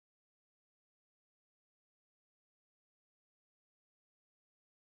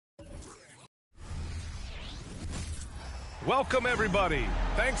Welcome, everybody.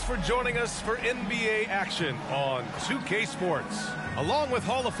 Thanks for joining us for NBA action on 2K Sports. Along with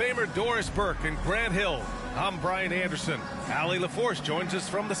Hall of Famer Doris Burke and Grant Hill, I'm Brian Anderson. Allie LaForce joins us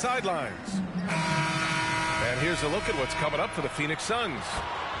from the sidelines. And here's a look at what's coming up for the Phoenix Suns.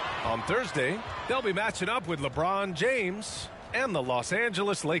 On Thursday, they'll be matching up with LeBron James and the Los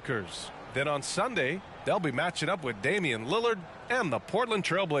Angeles Lakers. Then on Sunday, they'll be matching up with Damian Lillard and the Portland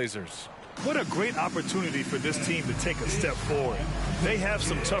Trail Blazers. What a great opportunity for this team to take a step forward. They have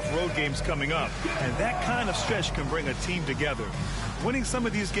some tough road games coming up, and that kind of stretch can bring a team together. Winning some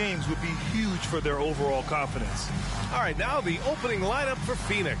of these games would be huge for their overall confidence. All right, now the opening lineup for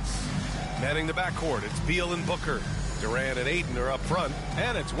Phoenix. Manning the backcourt, it's Beal and Booker. Durant and Ayton are up front,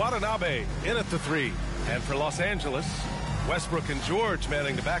 and it's Watanabe in at the 3. And for Los Angeles, Westbrook and George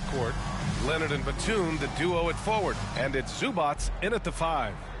manning the backcourt. Leonard and Batum, the duo at forward. And it's Zubats in at the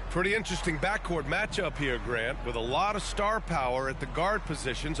 5. Pretty interesting backcourt matchup here, Grant, with a lot of star power at the guard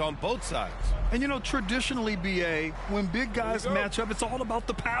positions on both sides. And, you know, traditionally, B.A., when big guys match up, it's all about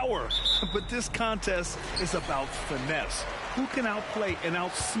the power. But this contest is about finesse. Who can outplay and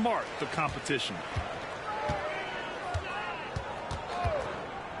outsmart the competition?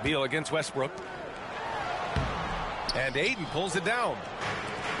 Beal against Westbrook. And Ayton pulls it down.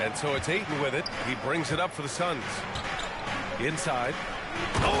 And so it's Ayton with it. He brings it up for the Suns. Inside.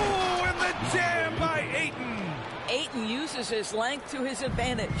 Oh, and the jam by Ayton. Ayton uses his length to his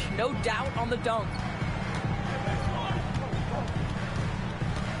advantage. No doubt on the dunk.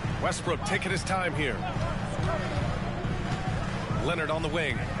 Westbrook taking his time here. Leonard on the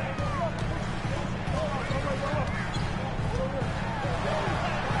wing.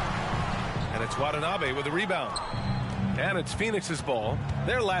 And it's Watanabe with the rebound. And it's Phoenix's ball.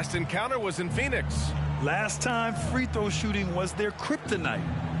 Their last encounter was in Phoenix. Last time, free throw shooting was their kryptonite.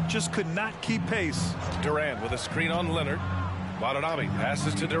 Just could not keep pace. Durant with a screen on Leonard. Watanabe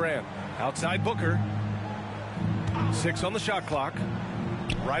passes to Durant. Outside Booker. 6 on the shot clock.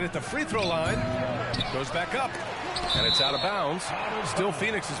 Right at the free throw line. Goes back up. And it's out of bounds. Still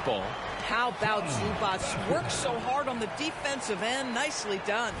Phoenix's ball. How about Zubats? Works so hard on the defensive end. Nicely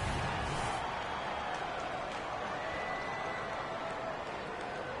done.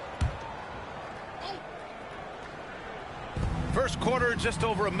 First quarter, just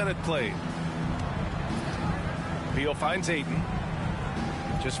over a minute played. Beal finds Ayton.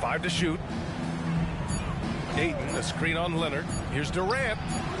 Just 5 to shoot. Ayton, a screen on Leonard. Here's Durant.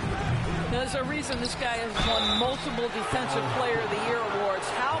 There's a reason this guy has won multiple Defensive Player of the Year awards.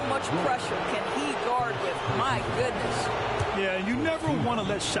 How much pressure can he guard with? My goodness. Yeah, you never want to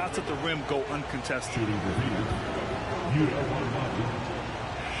let shots at the rim go uncontested.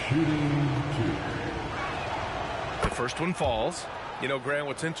 The first one falls. You know, Grant,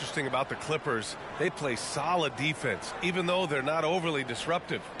 what's interesting about the Clippers, they play solid defense, even though they're not overly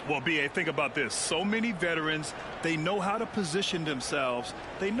disruptive. Well, B.A., think about this. So many veterans, they know how to position themselves.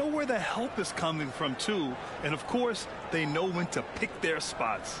 They know where the help is coming from, too. And, of course, they know when to pick their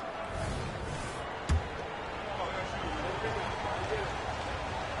spots.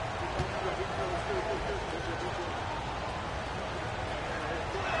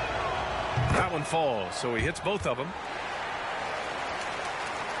 That one falls, so he hits both of them.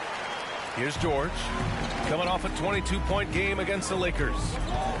 Here's George, coming off a 22-point game against the Lakers.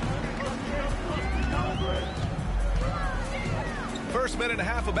 First minute and a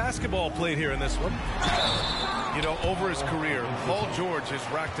half of basketball played here in this one. You know, over his career, Paul George has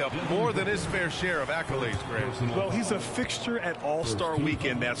racked up more than his fair share of accolades, Grant. Well, he's a fixture at All-Star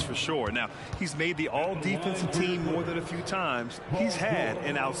Weekend, that's for sure. Now, he's made the All-Defensive team more than a few times. He's had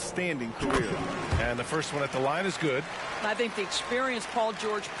an outstanding career. And the first one at the line is good. I think the experience Paul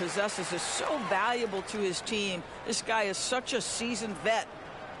George possesses is so valuable to his team. This guy is such a seasoned vet.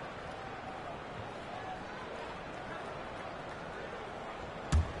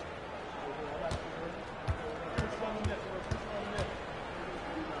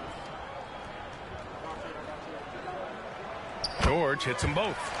 George hits them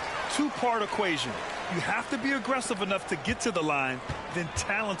both. Two-part equation. You have to be aggressive enough to get to the line, then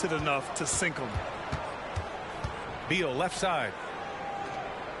talented enough to sink them. Beal left side.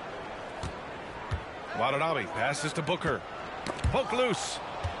 Watanabe passes to Booker. Poke loose.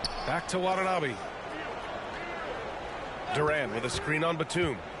 Back to Watanabe. Durant with a screen on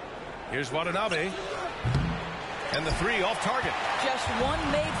Batum. Here's Watanabe. And the 3 off target. Just one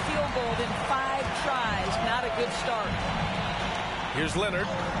made field goal in 5 tries. Not a good start. Here's Leonard.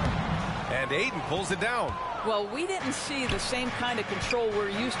 And Ayton pulls it down. Well, we didn't see the same kind of control we're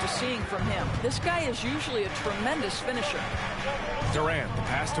used to seeing from him. This guy is usually a tremendous finisher. Durant, the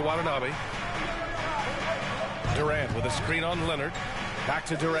pass to Watanabe. Durant with a screen on Leonard. Back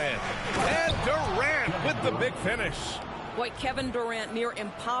to Durant. And Durant with the big finish. Boy, Kevin Durant near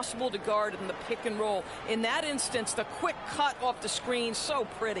impossible to guard in the pick and roll. In that instance, the quick cut off the screen, so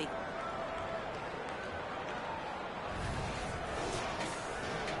pretty.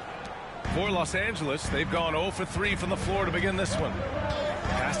 For Los Angeles, they've gone 0 for 3 from the floor to begin this one.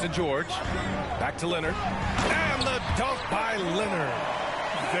 Pass to George. Back to Leonard. And the dunk by Leonard.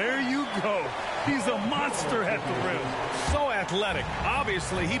 There you go. He's a monster at the rim. So athletic.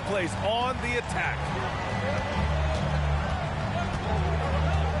 Obviously, he plays on the attack.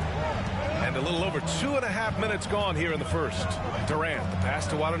 And a little over 2.5 minutes gone here in the first. Durant, the pass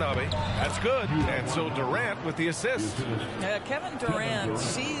to Watanabe. That's good. And so Durant with the assist. Kevin Durant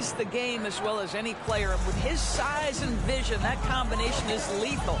sees the game as well as any player. And with his size and vision, that combination is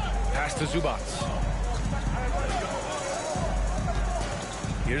lethal. Pass to Zubac.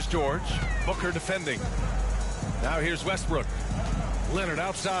 Here's George. Booker defending. Now here's Westbrook. Leonard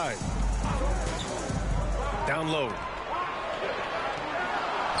outside. Down low.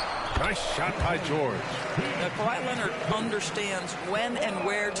 Nice shot by George. Kawhi Leonard understands when and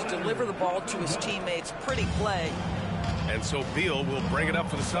where to deliver the ball to his teammates. Pretty play. And so Beal will bring it up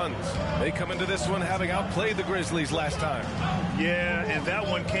for the Suns. They come into this one having outplayed the Grizzlies last time. Yeah, and that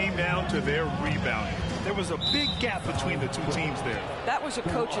one came down to their rebounding. There was a big gap between the two teams there. That was a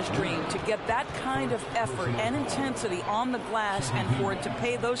coach's dream, to get that kind of effort and intensity on the glass, and for it to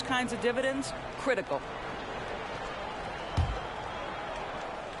pay those kinds of dividends, critical.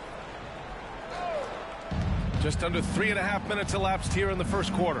 Just under 3.5 minutes elapsed here in the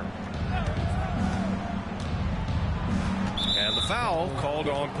first quarter. And the foul called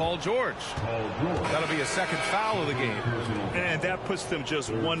on Paul George. That'll be a second foul of the game. And that puts them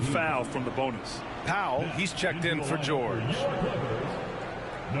just one foul from the bonus. Powell, he's checked in for George.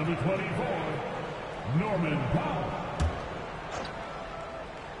 Number 24, Norman Powell.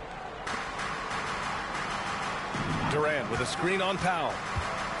 Durant with a screen on Powell.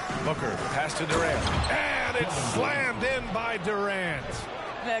 Booker, pass to Durant. And it's slammed in by Durant.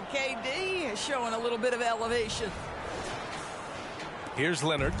 KD is showing a little bit of elevation. Here's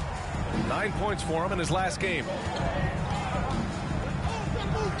Leonard. 9 points for him in his last game.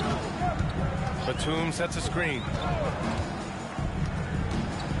 Batum sets a screen.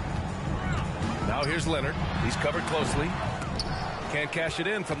 Now here's Leonard. He's covered closely. Can't cash it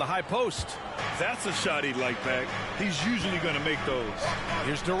in from the high post. That's a shot he'd like back. He's usually going to make those.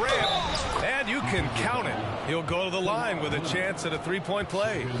 Here's Durant. And you can count it. He'll go to the line with a chance at a three-point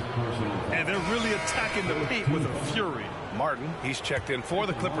play. And they're really attacking the paint with a fury. Martin, he's checked in for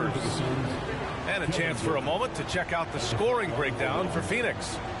the Clippers. And a chance for a moment to check out the scoring breakdown for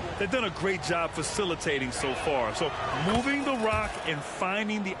Phoenix. They've done a great job facilitating so far. So moving the rock and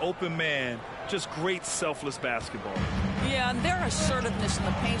finding the open man, just great selfless basketball. Yeah, and their assertiveness in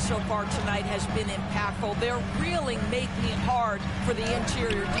the paint so far tonight has been impactful. They're really making it hard for the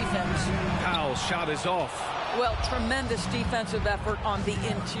interior defense. Powell's shot is off. Well, tremendous defensive effort on the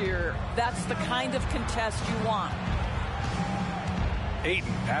interior. That's the kind of contest you want.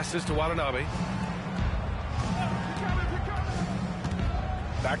 Ayton passes to Watanabe.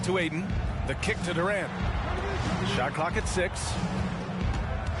 Back to Ayton. The kick to Durant. Shot clock at 6.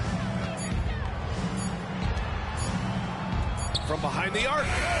 From behind the arc.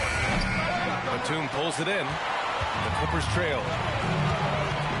 Batum pulls it in. The Clippers trail.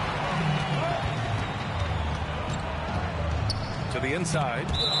 To the inside.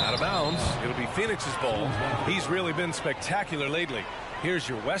 Out of bounds. It'll be Phoenix's ball. He's really been spectacular lately. Here's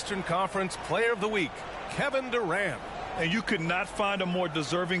your Western Conference Player of the Week, Kevin Durant. And you could not find a more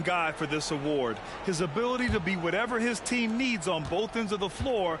deserving guy for this award. His ability to be whatever his team needs on both ends of the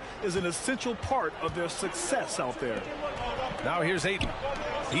floor is an essential part of their success out there. Now here's Ayton.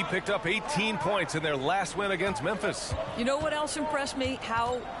 He picked up 18 points in their last win against Memphis. You know what else impressed me?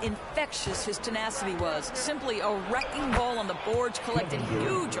 How infectious his tenacity was. Simply a wrecking ball on the boards, collecting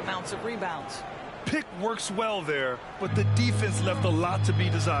huge amounts of rebounds. Pick works well there, but the defense left a lot to be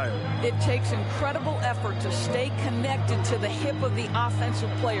desired. It takes incredible effort to stay connected to the hip of the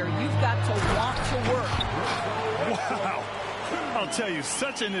offensive player. You've got to want to work. Wow. I'll tell you,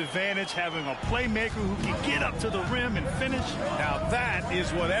 such an advantage having a playmaker who can get up to the rim and finish. Now that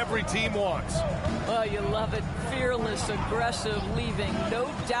is what every team wants. Oh, you love it. Fearless, aggressive, leaving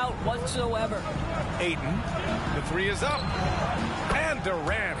no doubt whatsoever. Ayton, the three is up. And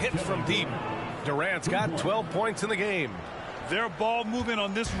Durant hits from deep. Durant's got 12 points in the game. Their ball movement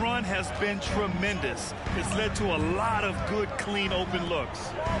on this run has been tremendous. It's led to a lot of good, clean, open looks.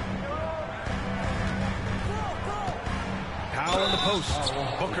 Powell in the post.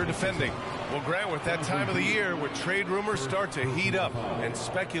 Booker defending. Well, Grant, with that time of the year where trade rumors start to heat up and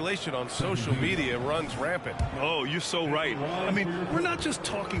speculation on social media runs rampant. Oh, you're so right. I mean, we're not just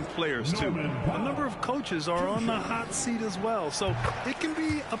talking players, too. A number of coaches are on the hot seat as well, so it can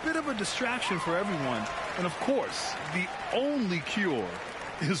be a bit of a distraction for everyone. And, of course, the only cure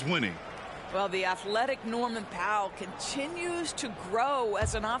is winning. Well, the athletic Norman Powell continues to grow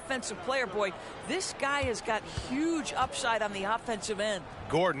as an offensive player. Boy, this guy has got huge upside on the offensive end.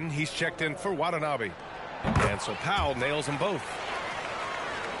 Gordon, he's checked in for Watanabe. And so Powell nails them both.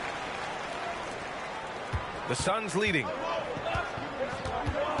 The Suns leading.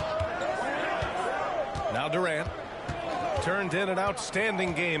 Now Durant. Turned in an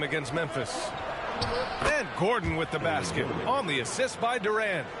outstanding game against Memphis. And Gordon with the basket on the assist by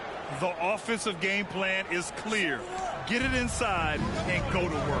Durant. The offensive game plan is clear. Get it inside and go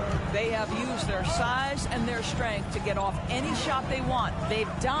to work. They have used their size and their strength to get off any shot they want. They've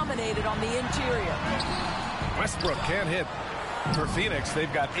dominated on the interior. Westbrook can't hit. For Phoenix,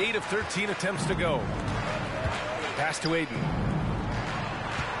 they've got 8 of 13 attempts to go. Pass to Aiden.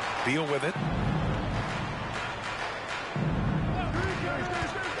 Beal with it.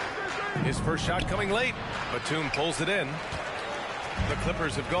 His first shot coming late. Batum pulls it in. The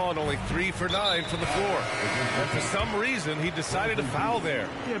Clippers have gone only 3 for 9 from the floor. And for some reason, he decided to foul there.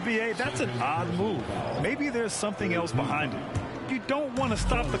 Yeah, B.A., that's an odd move. Maybe there's something else behind it. You don't want to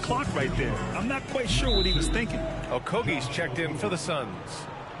stop the clock right there. I'm not quite sure what he was thinking. Okogie's checked in for the Suns.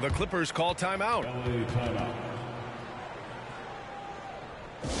 The Clippers call timeout.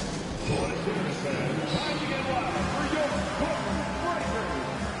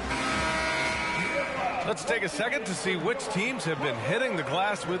 Let's take a second to see which teams have been hitting the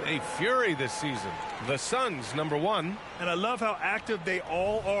glass with a fury this season. The Suns, #1. And I love how active they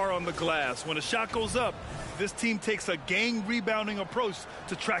all are on the glass. When a shot goes up, this team takes a gang rebounding approach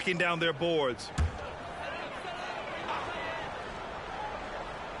to tracking down their boards.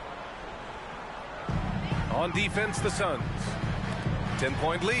 On defense, the Suns.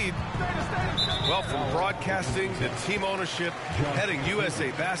 10-point lead. Well, from broadcasting to team ownership, heading USA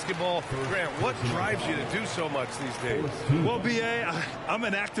Basketball, Grant, what drives you to do so much these days? Well, B.A., I'm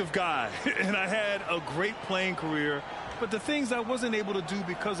an active guy, and I had a great playing career. But the things I wasn't able to do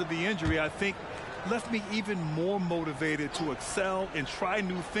because of the injury, I think, left me even more motivated to excel and try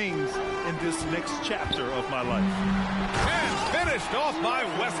new things in this next chapter of my life. And finished off by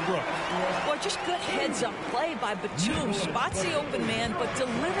Westbrook. Well, just good heads-up play by Batum. Spots the open man, but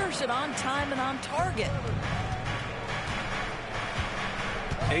delivers it on time and on target.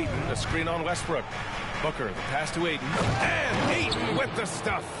 Ayton, a screen on Westbrook. Booker, the pass to Ayton. And Ayton with the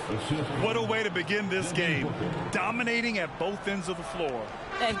stuff. What a way to begin this game. Dominating at both ends of the floor.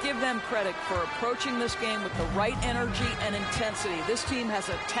 And give them credit for approaching this game with the right energy and intensity. This team has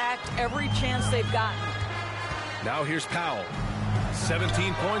attacked every chance they've gotten. Now here's Powell.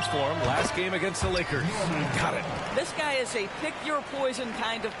 17 points for him last game against the Lakers. Got it. This guy is a pick-your-poison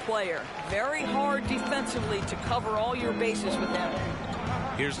kind of player. Very hard defensively to cover all your bases with him.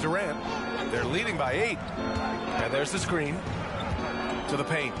 Here's Durant. They're leading by 8. And there's the screen. To the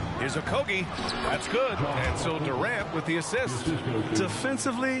paint. Here's Okogie. That's good. And so Durant with the assist.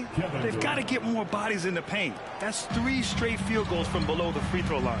 Defensively, they've got to get more bodies in the paint. That's 3 straight field goals from below the free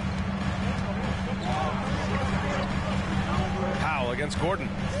throw line. Powell against Gordon.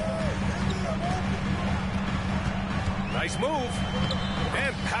 Nice move.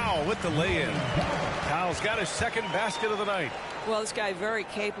 And Powell with the lay-in. Powell's got his second basket of the night. Well, this guy very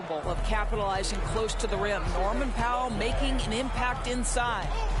capable of capitalizing close to the rim. Norman Powell making an impact inside.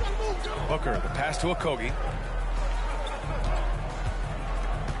 Booker, the pass to Okogie.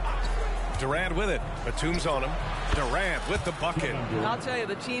 Durant with it. Batum's on him. Durant with the bucket. I'll tell you,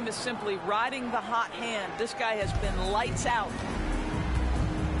 the team is simply riding the hot hand. This guy has been lights out.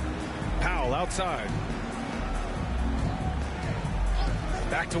 Powell outside.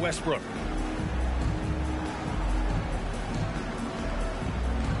 Back to Westbrook.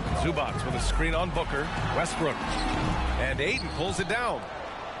 Zubats with a screen on Booker. Westbrook. And Ayton pulls it down.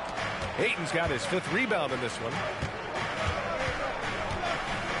 Ayton's got his 5th rebound in this one.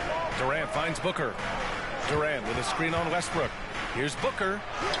 Durant finds Booker. Durant with a screen on Westbrook. Here's Booker.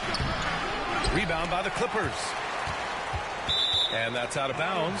 Rebound by the Clippers. And that's out of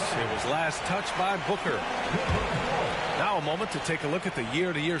bounds. It was last touched by Booker. Now a moment to take a look at the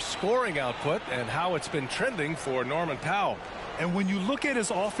year-to-year scoring output and how it's been trending for Norman Powell. And when you look at his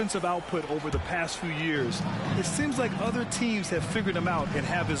offensive output over the past few years, it seems like other teams have figured him out and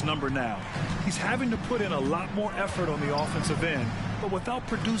have his number now. He's having to put in a lot more effort on the offensive end, but without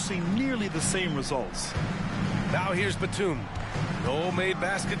producing nearly the same results. Now here's Batum. No made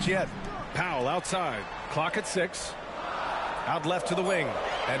baskets yet. Powell outside. Clock at 6. Out left to the wing.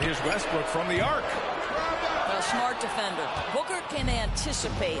 And here's Westbrook from the arc. A smart defender. Booker can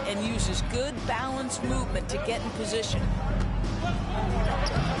anticipate and uses good balanced movement to get in position.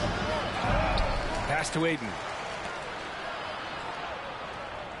 Pass to Aiden.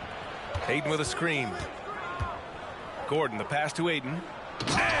 Aiden with a screen. Gordon, the pass to Aiden.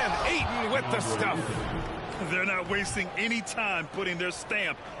 And Aiden with the stuff. They're not wasting any time putting their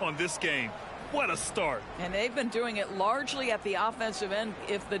stamp on this game. What a start. And they've been doing it largely at the offensive end.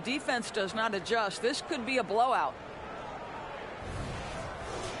 If the defense does not adjust, this could be a blowout.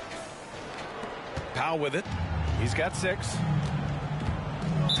 Powell with it. He's got 6.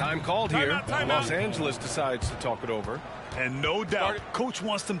 Time called here. Los Angeles decides to talk it over. And no doubt, coach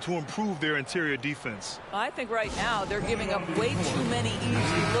wants them to improve their interior defense. I think right now they're giving up way too many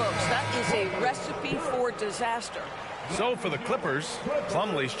easy looks. That is a recipe for disaster. So for the Clippers,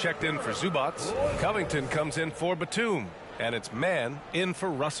 Plumlee's checked in for Zubac. Covington comes in for Batum. And it's Man in for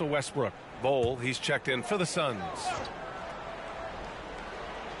Russell Westbrook. Bol, he's checked in for the Suns.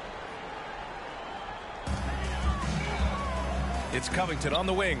 It's Covington on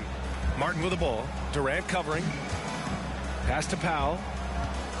the wing. Martin with the ball. Durant covering. Pass to Powell.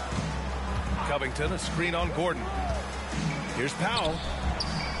 Covington, a screen on Gordon. Here's Powell.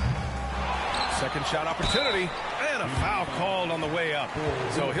 Second shot opportunity. And a foul called on the way up.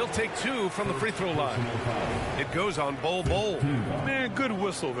 So he'll take 2 from the free throw line. It goes on Bol. Man, good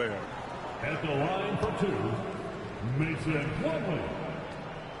whistle there. At the line for 2, Mason Plumlee.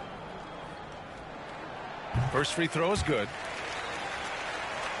 First free throw is good.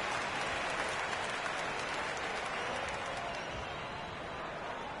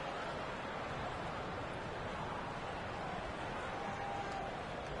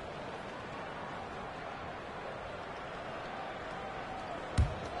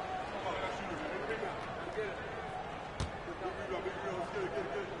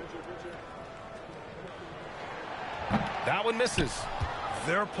 That one misses.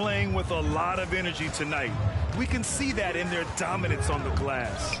 They're playing with a lot of energy tonight. We can see that in their dominance on the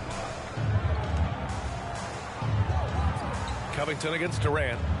glass. Covington against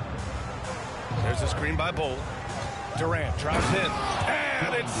Durant. There's a screen by Bol. Durant drives in.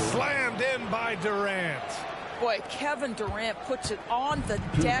 And it's slammed in by Durant. Boy, Kevin Durant puts it on the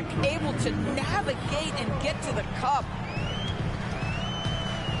deck, able to navigate and get to the cup.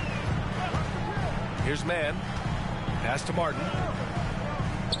 Here's Man. Pass to Martin.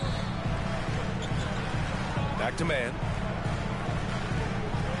 Back to Man.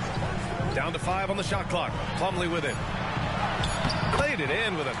 Down to 5 on the shot clock. Plumlee with it. Played it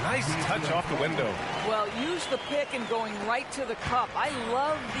in with a nice touch off the window. Well, use the pick and going right to the cup. I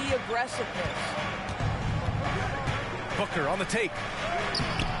love the aggressiveness. Booker on the take.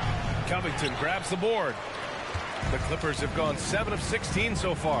 Covington grabs the board. The Clippers have gone 7 of 16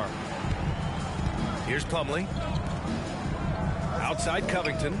 so far. Here's Plumlee. Outside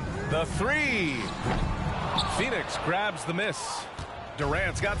Covington. The 3. Phoenix grabs the miss.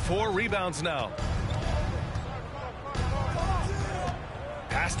 Durant's got 4 rebounds now.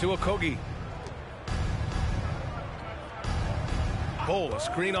 Pass to Okogie. Bol, a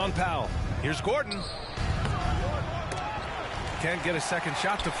screen on Powell. Here's Gordon. Can't get a second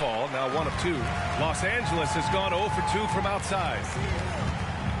shot to fall. Now 1 of 2. Los Angeles has gone 0 for 2 from outside.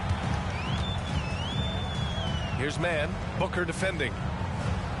 Here's Man. Booker defending.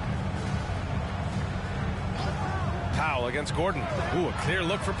 Powell against Gordon. Ooh, a clear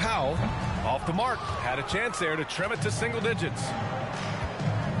look for Powell. Off the mark. Had a chance there to trim it to single digits.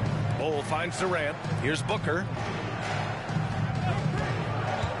 Bol finds Durant. Here's Booker.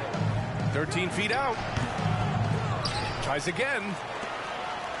 13 feet out. Tries again.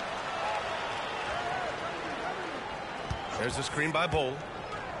 There's a screen by Bol.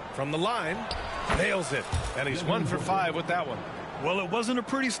 From the line. Nails it. And he's 1 for 5 with that one. Well, it wasn't a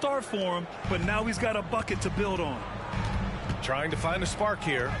pretty start for him, but now he's got a bucket to build on. Trying to find a spark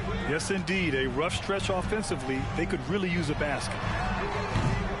here. Yes, indeed. A rough stretch offensively. They could really use a basket.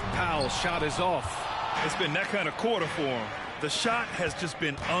 Powell's shot is off. It's been that kind of quarter for him. The shot has just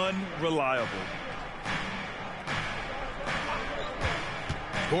been unreliable.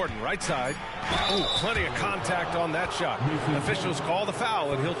 Gordon, right side. Oh, plenty of contact on that shot. Officials call the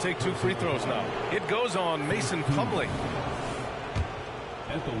foul, and he'll take 2 free throws now. It goes on Mason Plumlee.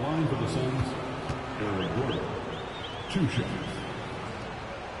 At the line for the Suns, Eric Gordon. 2 shots.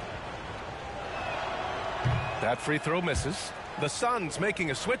 That free throw misses. The Suns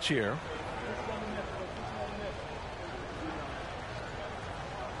making a switch here.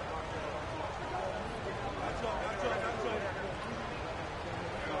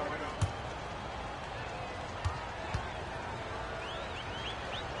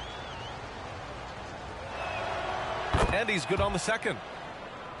 And he's good on the second.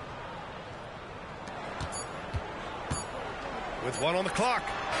 With one on the clock.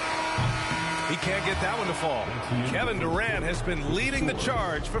 He can't get that one to fall. Kevin Durant has been leading the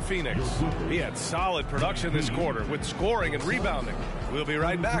charge for Phoenix. He had solid production this quarter with scoring and rebounding. We'll be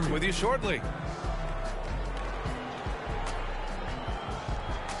right back with you shortly.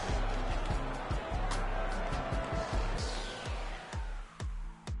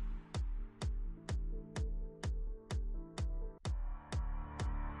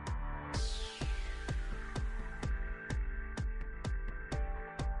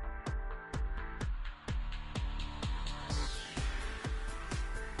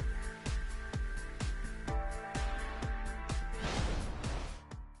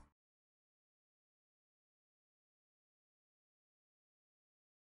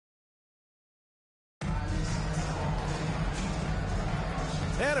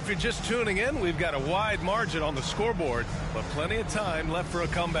 And if you're just tuning in, we've got a wide margin on the scoreboard, but plenty of time left for a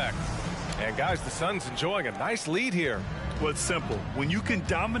comeback. And guys, the Suns enjoying a nice lead here. Well, it's simple. When you can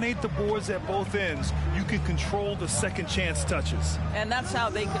dominate the boards at both ends, you can control the second chance touches. And that's how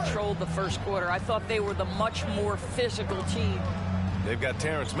they controlled the first quarter. I thought they were the much more physical team. They've got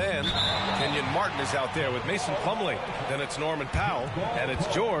Terrence Mann. Kenyon Martin is out there with Mason Plumlee. Then it's Norman Powell. And it's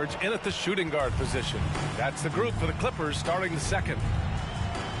George in at the shooting guard position. That's the group for the Clippers starting the second.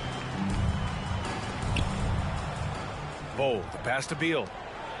 Bowl, the pass to Beal.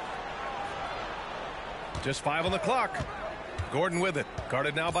 Just 5 on the clock. Gordon with it.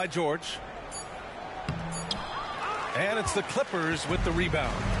 Guarded now by George. And it's the Clippers with the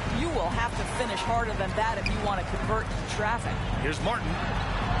rebound. You will have to finish harder than that if you want to convert to traffic. Here's Martin.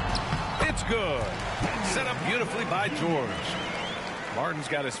 It's good. Set up beautifully by George. Martin's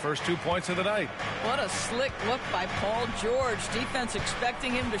got his first 2 points of the night. What a slick look by Paul George. Defense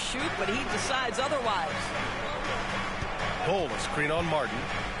expecting him to shoot, but he decides otherwise. Bull, a screen on Martin.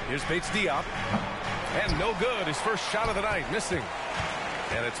 Here's Bates Diop. And no good. His first shot of the night, missing.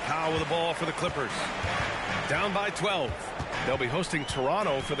 And it's Powell with the ball for the Clippers. Down by 12. They'll be hosting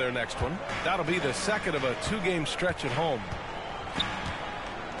Toronto for their next one. That'll be the second of a 2-game stretch at home.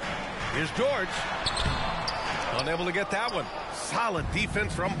 Here's George. Unable to get that one. Solid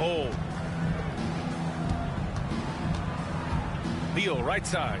defense from Bull. Beal, right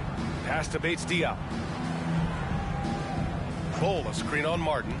side. Pass to Bates Diop. Bull, a screen on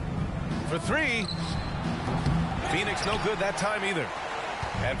Martin. For 3. Phoenix no good that time either.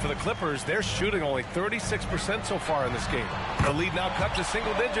 And for the Clippers, they're shooting only 36% so far in this game. The lead now cut to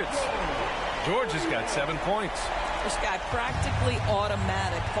single digits. George has got 7 points. This guy practically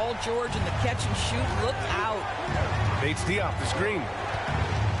automatic. Paul George in the catch and shoot. Look out. Bates Diop, the screen.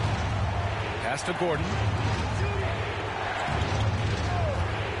 Pass to Gordon.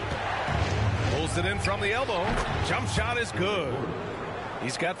 Pulls it in from the elbow. Jump shot is good.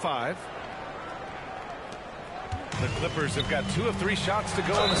 He's got 5. The Clippers have got 2 of 3 shots to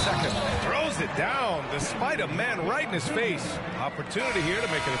go in the second. Throws it down despite a man right in his face. Opportunity here to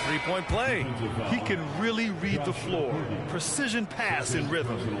make it a 3-point play. He can really read the floor. Precision pass in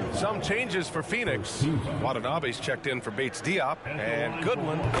rhythm. Some changes for Phoenix. Watanabe's checked in for Bates Diop, and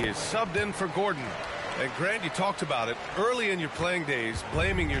Goodwin is subbed in for Gordon. And Grant, you talked about it early in your playing days,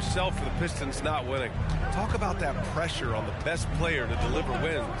 blaming yourself for the Pistons not winning. Talk about that pressure on the best player to deliver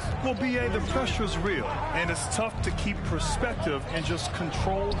wins. Well, B.A., the pressure's real, and it's tough to keep perspective and just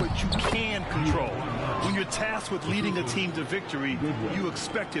control what you can control. When you're tasked with leading a team to victory, you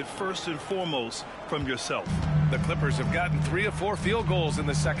expect it first and foremost from yourself. The Clippers have gotten 3 of 4 field goals in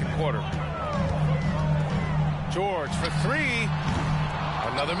the second quarter. George for 3.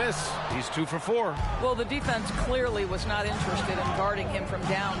 Another miss. He's 2 for 4. Well, the defense clearly was not interested in guarding him from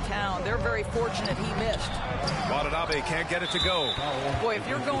downtown. They're very fortunate he missed. Watanabe can't get it to go. Boy, if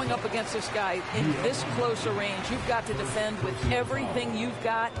you're going up against this guy in this close a range, you've got to defend with everything you've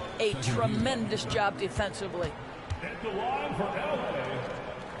got. A tremendous job defensively. At the line for LA,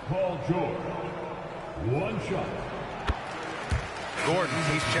 Paul George. 1 shot. Gordon,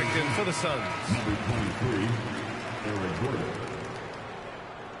 he's checked in for the Suns. Number 23, Aaron Gordon.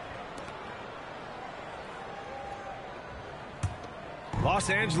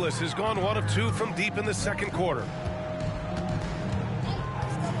 Los Angeles has gone 1 of 2 from deep in the second quarter.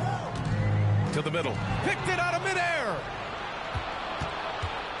 To the middle. Picked it out of midair.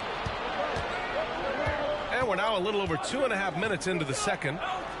 And we're now a little over 2.5 minutes into the second.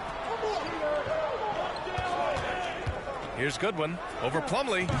 Here's Goodwin over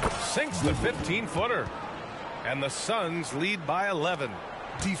Plumlee. Sinks the 15-footer. And the Suns lead by 11.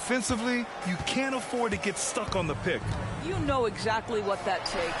 Defensively, you can't afford to get stuck on the pick. You know exactly what that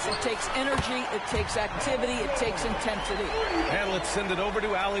takes. It takes energy, it takes activity, it takes intensity. And let's send it over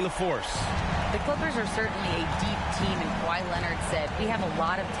to Allie LaForce. The Clippers are certainly a deep team, and Kawhi Leonard said, we have a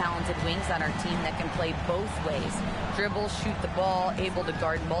lot of talented wings on our team that can play both ways. Dribble, shoot the ball, able to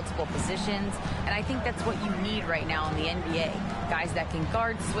guard multiple positions, and I think that's what you need right now in the NBA. Guys that can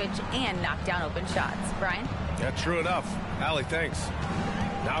guard, switch, and knock down open shots. Brian? Yeah, true enough. Allie, thanks.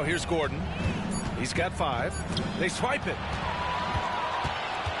 Now here's Gordon. He's got 5. They swipe it.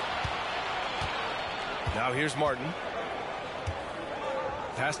 Now here's Martin.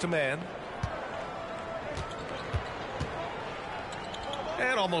 Pass to man.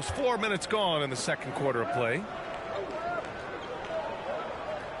 And almost 4 minutes gone in the second quarter of play.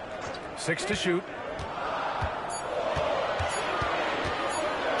 6 to shoot.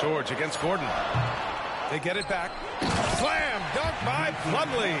 George against Gordon. They get it back. Slam dunk by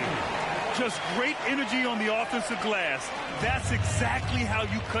Plumlee. Just great energy on the offensive glass. That's exactly how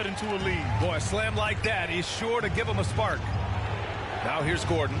you cut into a lead. Boy, a slam like that is sure to give him a spark. Now here's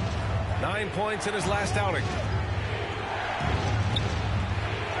Gordon. 9 points in his last outing.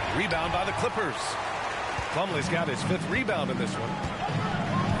 Rebound by the Clippers. Plumlee's got his 5th rebound in this one.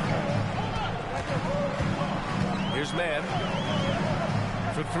 Here's man.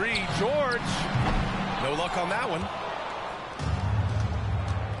 For 3, George. No luck on that one.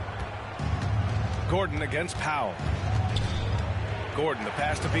 Gordon against Powell. Gordon, the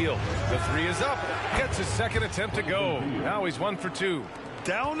pass to Beal. The 3 is up. Gets his second attempt to go. Now he's 1 for 2.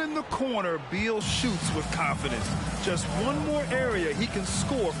 Down in the corner, Beal shoots with confidence. Just one more area he can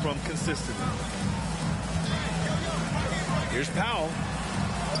score from consistently. Here's Powell.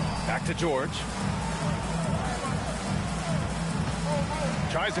 Back to George.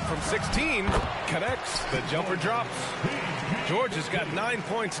 Tries it from 16. Connects. The jumper drops. George has got 9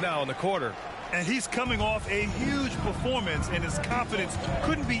 points now in the quarter. And he's coming off a huge performance, and his confidence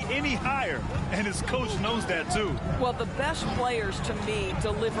couldn't be any higher. And his coach knows that, too. Well, the best players, to me,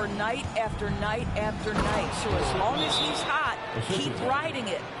 deliver night after night after night. So as long as he's hot, keep riding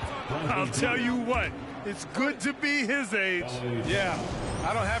it. I'll tell you what, it's good to be his age. Yeah,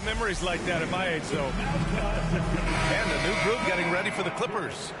 I don't have memories like that at my age, though. And a new group getting ready for the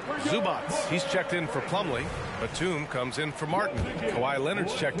Clippers. Zubats, he's checked in for Plumlee. Batum comes in for Martin. Kawhi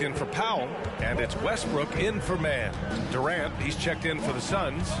Leonard's checked in for Powell. And it's Westbrook in for man. Durant, he's checked in for the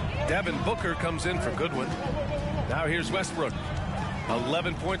Suns. Devin Booker comes in for Goodwin. Now here's Westbrook.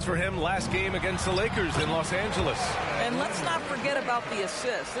 11 points for him last game against the Lakers in Los Angeles. And let's not forget about the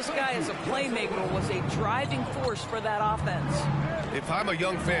assist. This guy as a playmaker was a driving force for that offense. If I'm a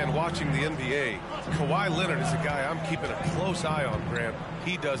young fan watching the NBA, Kawhi Leonard is a guy I'm keeping a close eye on, Grant.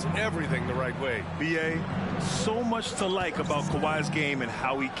 He does everything the right way. B.A., so much to like about Kawhi's game and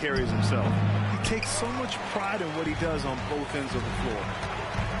how he carries himself. He takes so much pride in what he does on both ends of the floor.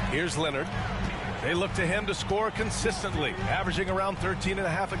 Here's Leonard. They look to him to score consistently, averaging around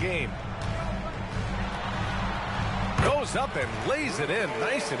 13.5 a game. Goes up and lays it in,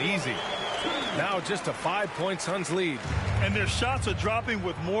 nice and easy. Now just a 5-point Suns lead. And their shots are dropping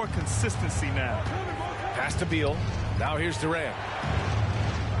with more consistency now. Pass to Beal. Now here's Durant.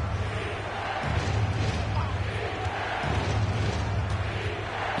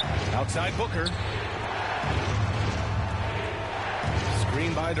 Outside Booker.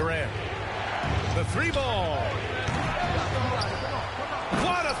 Screen by Durant. The 3 ball.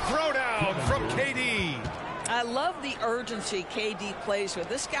 What a throwdown from KD. I love the urgency KD plays with.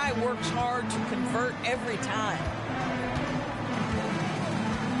 This guy works hard to convert every time.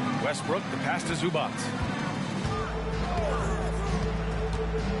 Westbrook, the pass to Zubac.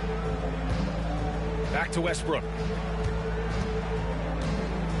 Back to Westbrook.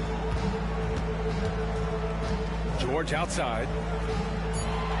 George outside.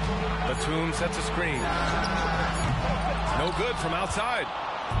 Batum sets a screen. No good from outside.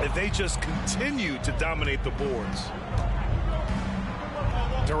 If they just continue to dominate the boards.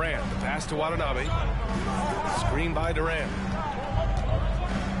 Durant, the pass to Watanabe. Screen by Durant.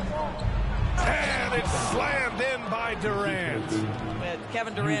 And it's slammed in by Durant.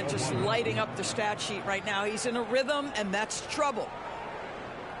 Kevin Durant just lighting up the stat sheet right now. He's in a rhythm, and that's trouble.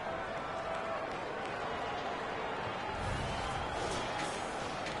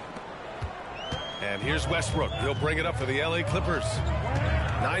 And here's Westbrook. He'll bring it up for the LA Clippers.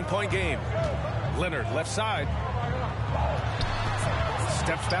 9-point game. Leonard left side.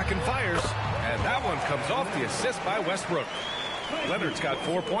 Steps back and fires. And that one comes off the assist by Westbrook. Leonard's got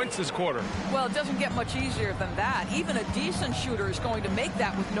 4 points this quarter. Well, it doesn't get much easier than that. Even a decent shooter is going to make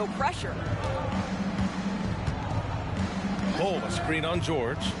that with no pressure. Bull, a screen on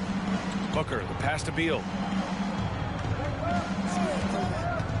George. Booker, the pass to Beal.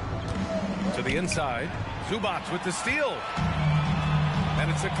 To the inside. Zubac with the steal. And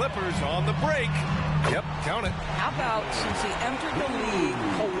it's the Clippers on the break. Yep, count it. How about since he entered the league,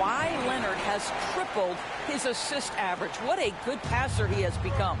 Kawhi Leonard has tripled his assist average. What a good passer he has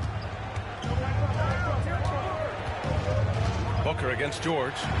become. Booker against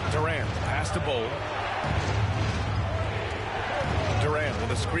George. Durant, pass to Bull. Durant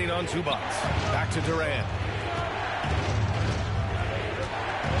with a screen on Zubac. Back to Durant.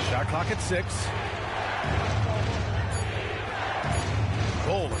 Shot clock at 6.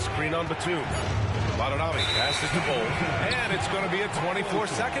 Bull, a screen on Batum. Watanabe passes to Bull. And it's going to be a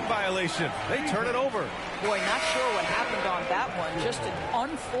 24-second violation. They turn it over. Boy, not sure what happened on that one. Just an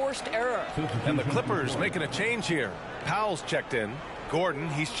unforced error. And the Clippers making a change here. Powell's checked in. Gordon,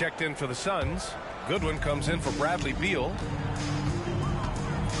 he's checked in for the Suns. Goodwin comes in for Bradley Beal.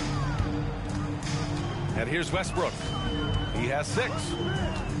 And here's Westbrook. He has 6.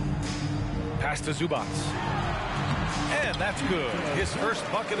 Pass to Zubac. And that's good. His first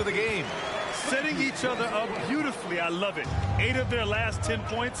bucket of the game. Setting each other up beautifully. I love it. 8 of their last 10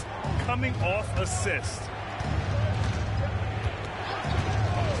 points coming off assists.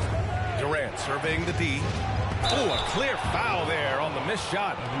 Durant surveying the D. Oh, a clear foul there on the missed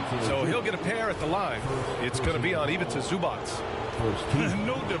shot. So he'll get a pair at the line. It's going to be on even to Zubac.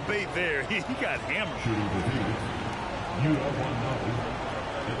 No debate there. He got hammered. Shooting for Phoenix. You have 1-0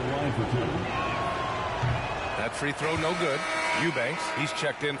 at the line for 2. That free throw no good. Eubanks, he's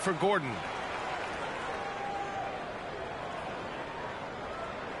checked in for Gordon.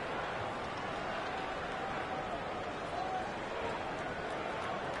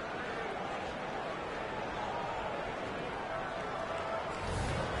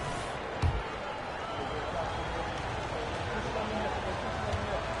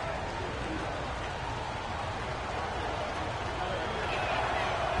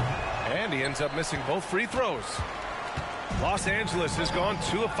 And he ends up missing both free throws. Los Angeles has gone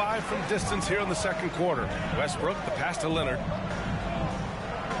 2 of 5 from distance here in the second quarter. Westbrook, the pass to Leonard.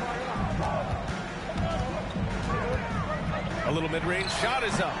 A little mid-range shot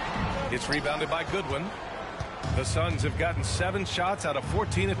is up. It's rebounded by Goodwin. The Suns have gotten 7 shots out of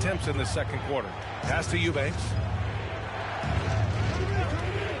 14 attempts in the second quarter. Pass to Eubanks.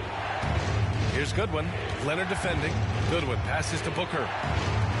 Here's Goodwin. Leonard defending. Goodwin passes to Booker.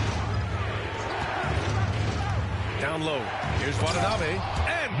 Down low. Here's Watanabe.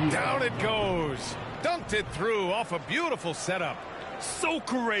 And down it goes. Dunked it through off a beautiful setup. So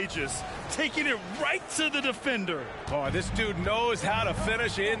courageous. Taking it right to the defender. Boy, this dude knows how to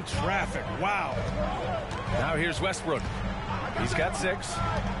finish in traffic. Wow. Now here's Westbrook. He's got 6.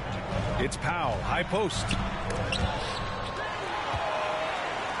 It's Powell. High post.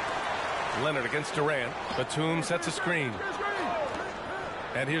 Leonard against Durant. Batum sets a screen.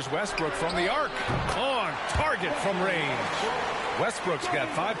 And here's Westbrook from the arc. On target from range. Westbrook's got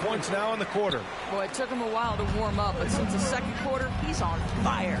 5 points now in the quarter. Boy, it took him a while to warm up, but since the second quarter, he's on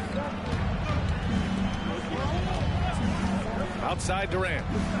fire. Outside Durant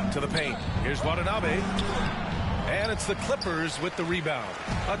to the paint. Here's Watanabe. And it's the Clippers with the rebound.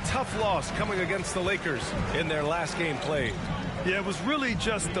 A tough loss coming against the Lakers in their last game played. Yeah, it was really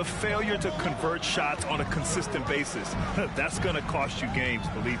just the failure to convert shots on a consistent basis. That's going to cost you games,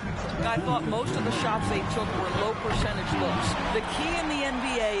 believe me. I thought most of the shots they took were low percentage looks. The key in the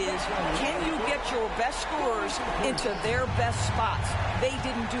NBA is, can you get your best scorers into their best spots? They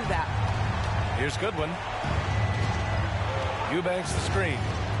didn't do that. Here's Goodwin. Eubanks the screen.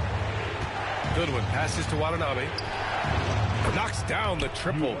 Goodwin passes to Watanabe. Knocks down the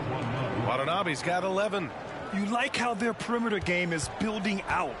triple. Watanabe's got 11. You like how their perimeter game is building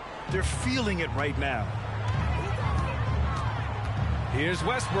out. They're feeling it right now. Here's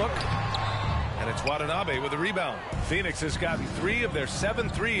Westbrook. And it's Watanabe with the rebound. Phoenix has gotten 3 of their 7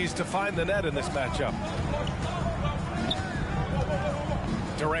 threes to find the net in this matchup.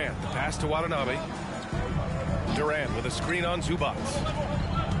 Durant, the pass to Watanabe. Durant with a screen on Zubac.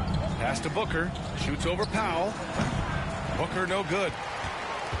 Pass to Booker. Shoots over Powell. Booker no good.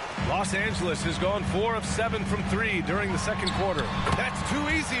 Los Angeles has gone 4 of 7 from 3 during the second quarter. That's too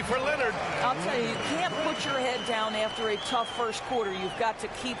easy for Leonard. I'll tell you, you can't put your head down after a tough first quarter. You've got to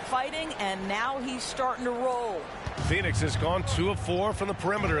keep fighting, and now he's starting to roll. Phoenix has gone 2 of 4 from the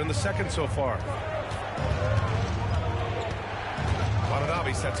perimeter in the second so far.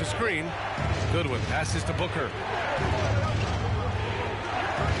 Watanabe sets a screen. Goodwin passes to Booker.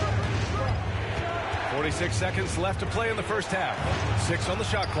 46 seconds left to play in the first half. 6 on the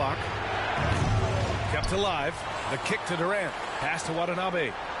shot clock. Kept alive. The kick to Durant. Pass to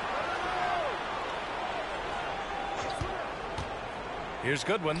Watanabe. Here's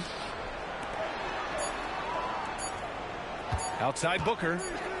Goodwin. Outside Booker.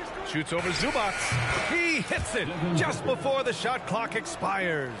 Shoots over Zubac. He hits it just before the shot clock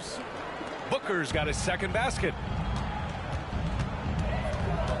expires. Booker's got his second basket.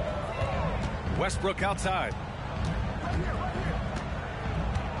 Westbrook outside.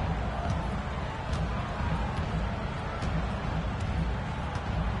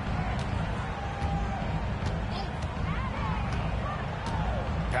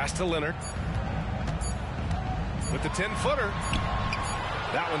 Pass to Leonard. With the 10-footer.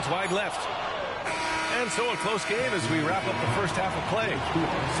 That one's wide left. And so a close game as we wrap up the first half of play.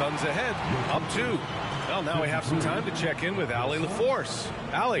 Suns ahead, up 2. Well, now we have some time to check in with Allie LaForce.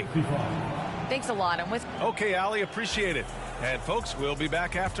 Allie. Thanks a lot. I'm with... Okay, Allie, appreciate it. And folks, we'll be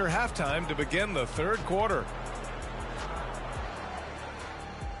back after halftime to begin the third quarter.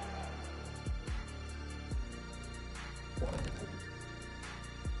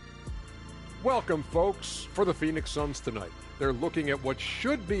 Welcome, folks, for the Phoenix Suns tonight. They're looking at what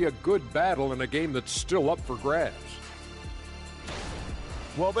should be a good battle in a game that's still up for grabs.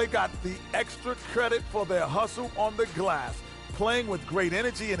 Well, they got the extra credit for their hustle on the glass, playing with great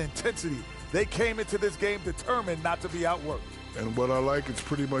energy and intensity. They came into this game determined not to be outworked. And what I like, it's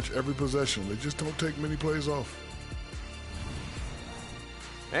pretty much every possession. They just don't take many plays off.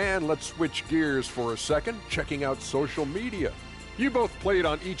 And let's switch gears for a second, checking out social media. You both played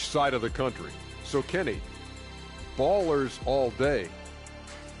on each side of the country. So, Kenny, ballers all day.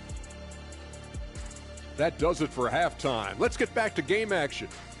 That does it for halftime. Let's get back to game action.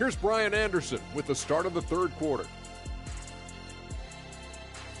 Here's Brian Anderson with the start of the third quarter.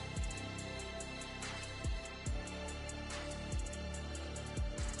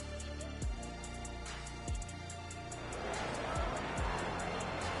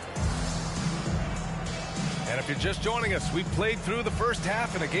 And if you're just joining us, we've played through the first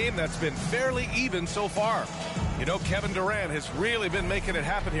half in a game that's been fairly even so far. You know, Kevin Durant has really been making it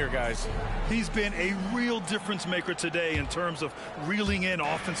happen here, guys. He's been a real difference maker today in terms of reeling in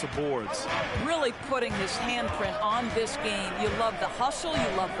offensive boards. Really putting his handprint on this game. You love the hustle. You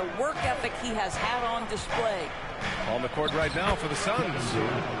love the work ethic he has had on display. On the court right now for the Suns.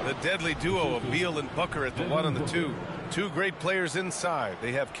 The deadly duo of Beal and Booker at the 1 and the 2. Two great players inside.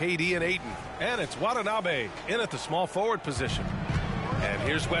 They have KD and Ayton. And it's Watanabe in at the small forward position. And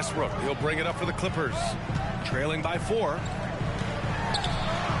here's Westbrook. He'll bring it up for the Clippers. Trailing by 4.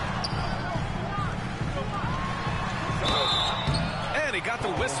 And he got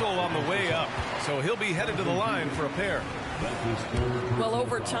the whistle on the way up. So he'll be headed to the line for a pair. Well,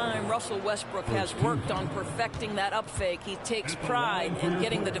 over time, Russell Westbrook has worked on perfecting that up fake. He takes pride in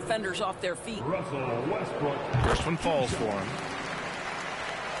getting the defenders off their feet. First one falls for him.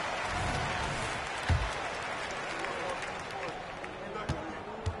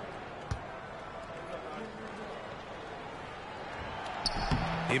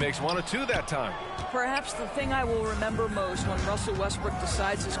 He makes 1 of 2 that time. Perhaps the thing I will remember most when Russell Westbrook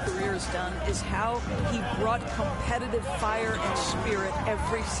decides his career is done is how he brought competitive fire and spirit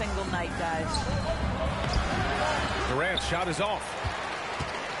every single night, guys. Durant's shot is off.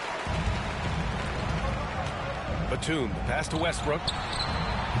 Batum, the pass to Westbrook.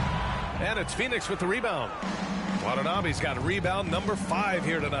 And it's Phoenix with the rebound. Watanabe's got a rebound number 5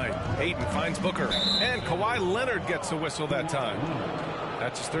 here tonight. Ayton finds Booker. And Kawhi Leonard gets the whistle that time.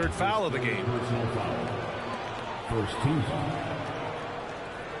 That's his third foul of the game. First team.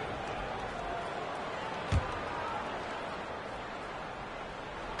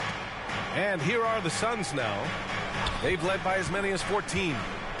 And here are the Suns now. They've led by as many as 14.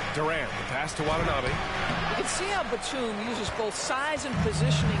 Durant, the pass to Watanabe. You can see how Batum uses both size and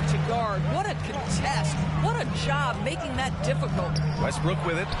positioning to guard. What a contest. What a job making that difficult. Westbrook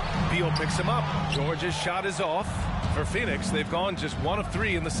with it. Beal picks him up. George's shot is off. For Phoenix, they've gone just 1 of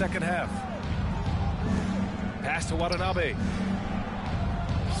 3 in the second half. Pass to Watanabe.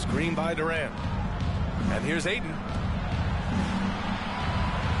 Screen by Durant. And here's Ayton.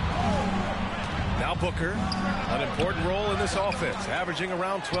 Now Booker, an important role in this offense, averaging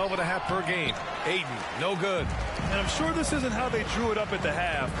around 12.5 per game. Ayton, no good. And I'm sure this isn't how they drew it up at the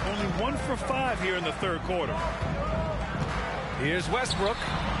half. Only 1 for 5 here in the third quarter. Here's Westbrook.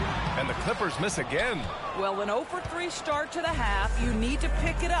 And the Clippers miss again. Well, an 0 for 3 start to the half. You need to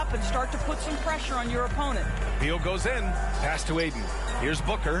pick it up and start to put some pressure on your opponent. Beal goes in. Pass to Ayton. Here's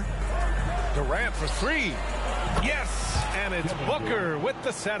Booker. Durant for 3. Yes! And it's Booker with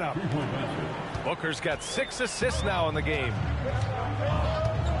the setup. Booker's got 6 assists now in the game.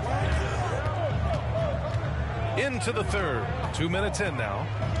 Into the third. 2 minutes in now.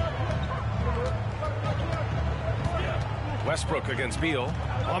 Westbrook against Beal.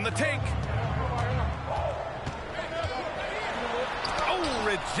 On the take. Oh,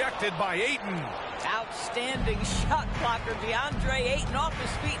 rejected by Ayton. Outstanding shot blocker. DeAndre Ayton off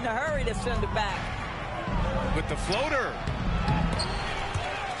his feet in a hurry to send it back. With the floater.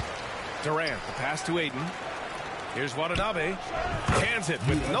 Durant, the pass to Ayton. Here's Watanabe. Hands it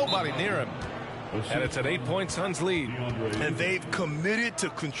with nobody near him. And it's an 8-point Suns lead. And they've committed to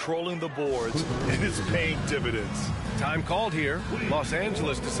controlling the boards, and it's paying dividends. Time called here. Los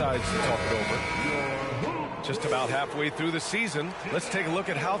Angeles decides to talk it over. Just about halfway through the season, let's take a look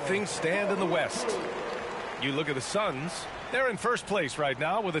at how things stand in the West. You look at the Suns. They're in first place right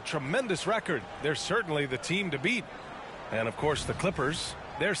now with a tremendous record. They're certainly the team to beat. And, of course, the Clippers.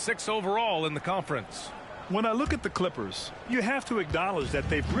 They're 6th overall in the conference. When I look at the Clippers, you have to acknowledge that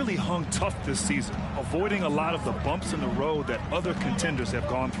they've really hung tough this season, avoiding a lot of the bumps in the road that other contenders have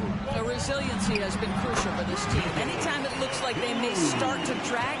gone through. The resiliency has been crucial for this team. Anytime it looks like they may start to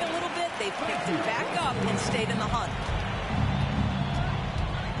drag a little bit, they've picked it back up and stayed in the hunt.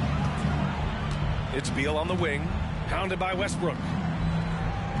 It's Beal on the wing, pounded by Westbrook.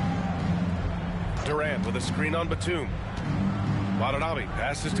 Durant with a screen on Batum. Watanabe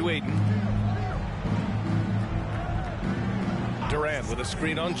passes to Ayton. Durant with a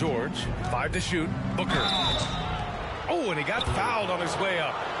screen on George. 5 to shoot. Booker. Oh, and he got fouled on his way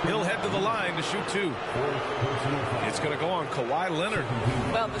up. He'll head to the line to shoot 2. It's going to go on Kawhi Leonard.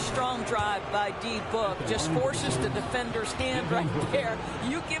 Well, the strong drive by D-Book just forces the defender's hand right there.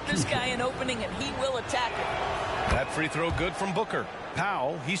 You give this guy an opening and he will attack it. That free throw good from Booker.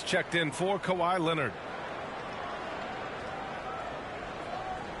 Powell, he's checked in for Kawhi Leonard.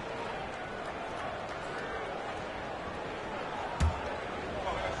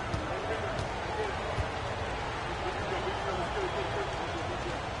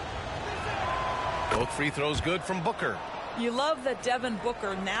 Both free throws good from Booker. You love that Devin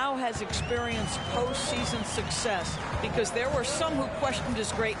Booker now has experienced postseason success because there were some who questioned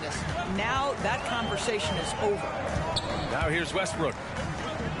his greatness. Now that conversation is over. Now here's Westbrook.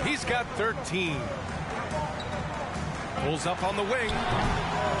 He's got 13. Pulls up on the wing.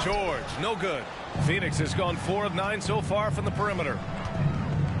 George, no good. Phoenix has gone 4 of 9 so far from the perimeter.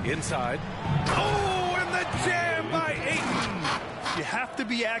 Inside. Oh, and the jam by Ayton. You have to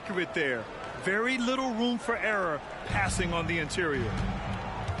be accurate there. Very little room for error passing on the interior.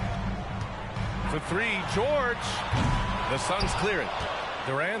 For 3, George. The Suns clear it.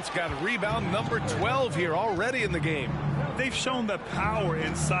 Durant's got rebound number 12 here already in the game. They've shown the power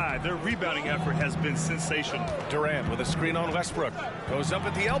inside. Their rebounding effort has been sensational. Durant with a screen on Westbrook. Goes up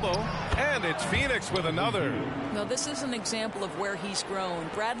at the elbow. And it's Phoenix with another. Now, this is an example of where he's grown.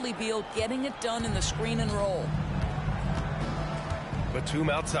 Bradley Beal getting it done in the screen and roll.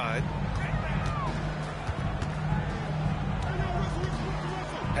 Batum outside.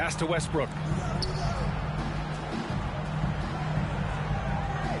 Pass to Westbrook.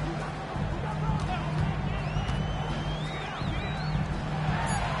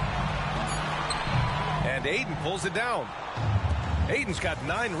 And Ayton pulls it down. Ayton's got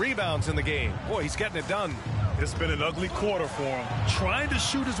 9 rebounds in the game. Boy, he's getting it done. It's been an ugly quarter for him. Trying to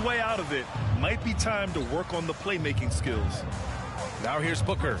shoot his way out of it. Might be time to work on the playmaking skills. Now here's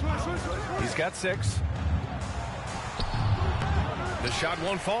Booker. He's got 6. The shot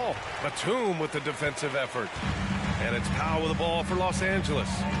won't fall. Batum with the defensive effort. And it's Powell with the ball for Los Angeles.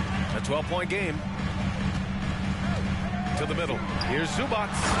 A 12-point game. To the middle. Here's Zubac.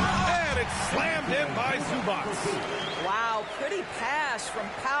 And it's slammed in by Zubac. Wow, pretty pass from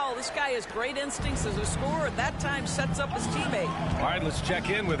Powell. This guy has great instincts as a scorer. At that time, sets up his teammate. All right, let's check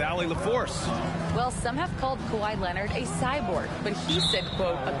in with Allie LaForce. Well, some have called Kawhi Leonard a cyborg, but he said,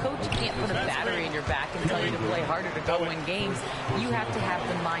 quote, a coach can't put a battery in your back and tell you to play harder to go win games. You have to have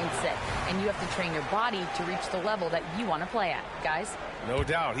the mindset, and you have to train your body to reach the level that you want to play at. Guys? No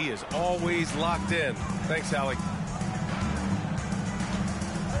doubt. He is always locked in. Thanks, Allie.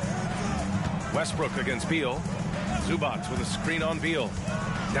 Westbrook against Beal. Zubac with a screen on Beal.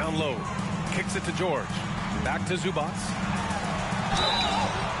 Down low. Kicks it to George. Back to Zubac.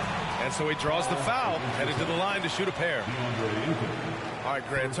 And so he draws the foul. Headed to the line to shoot a pair. All right,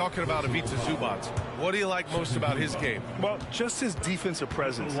 Grant, talking about Ivica Zubac, what do you like most about his game? Well, just his defensive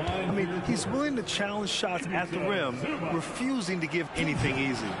presence. I mean, he's willing to challenge shots at the rim, refusing to give anything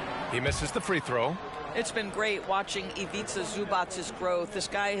easy. He misses the free throw. It's been great watching Ivica Zubac's growth. This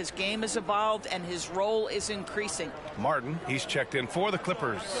guy, his game has evolved and his role is increasing. Martin, he's checked in for the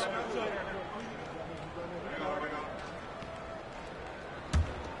Clippers.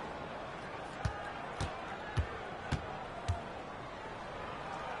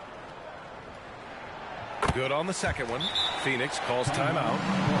 Good on the second one. Phoenix calls timeout.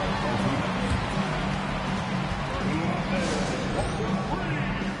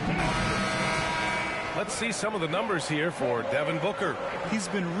 Let's see some of the numbers here for Devin Booker. He's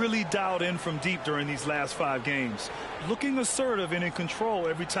been really dialed in from deep during these last 5 games. Looking assertive and in control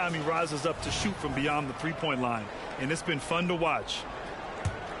every time he rises up to shoot from beyond the three-point line. And it's been fun to watch.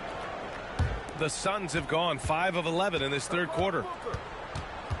 The Suns have gone 5 of 11 in this third quarter.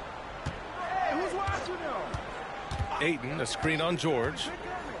 Ayton, a screen on George.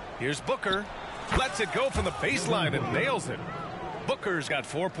 Here's Booker. Lets it go from the baseline and nails it. Booker's got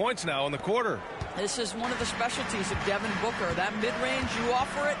 4 points now in the quarter. This is one of the specialties of Devin Booker. That mid-range, you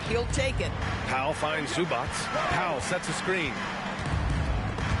offer it, he'll take it. Powell finds Zubats. Powell sets a screen.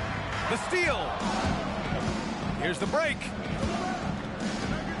 The steal. Here's the break.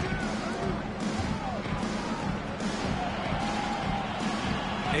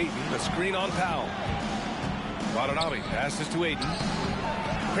 Ayton, a screen on Powell. Watanabe passes to Ayton.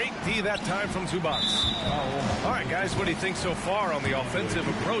 Great D that time from Zubats. All right, guys, what do you think so far on the offensive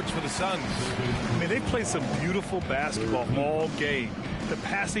approach for the Suns? I mean, they've played some beautiful basketball all game. The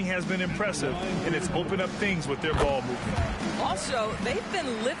passing has been impressive, and it's opened up things with their ball movement. Also, they've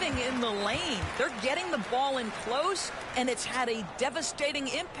been living in the lane. They're getting the ball in close, and it's had a devastating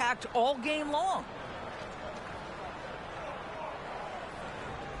impact all game long.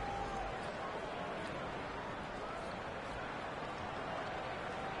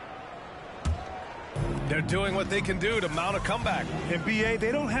 They're doing what they can do to mount a comeback. In BA,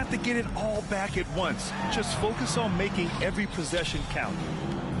 they don't have to get it all back at once. Just focus on making every possession count.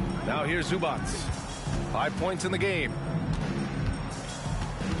 Now here's Zubats. 5 points in the game.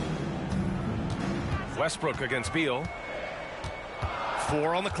 Westbrook against Beal.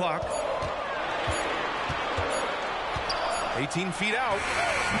 4 on the clock. 18 feet out.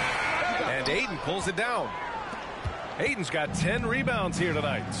 And Ayton pulls it down. Ayton's got 10 rebounds here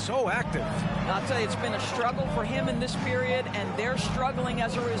tonight. So active. I'll tell you, it's been a struggle for him in this period, and they're struggling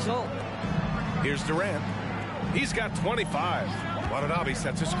as a result. Here's Durant. He's got 25. Watanabe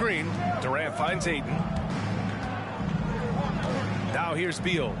sets a screen. Durant finds Ayton. Now here's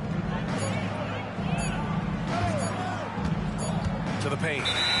Beal. To the paint.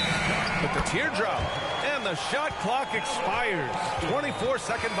 With the teardrop. And the shot clock expires.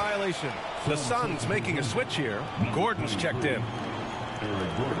 24-second violation. The Suns making a switch here. Gordon's checked in.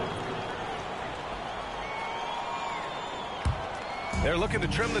 They're looking to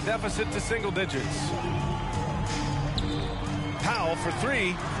trim the deficit to single digits. Powell for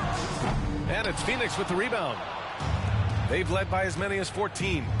 3. And it's Phoenix with the rebound. They've led by as many as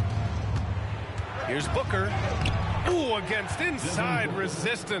 14. Here's Booker. Ooh, against inside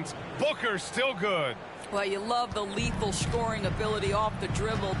resistance. Booker still good. Well, you love the lethal scoring ability off the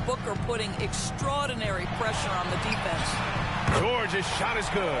dribble. Booker putting extraordinary pressure on the defense. George's shot is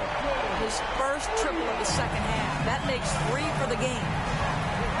good. His first triple of the second half. That makes 3 for the game.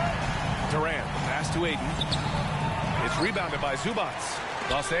 Durant, pass to Ayton. It's rebounded by Zubats.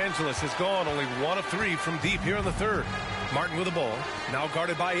 Los Angeles has gone only 1 of 3 from deep here in the third. Martin with the ball. Now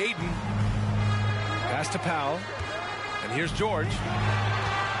guarded by Ayton. Pass to Powell. And here's George.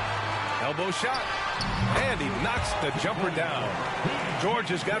 Elbow shot. And he knocks the jumper down. George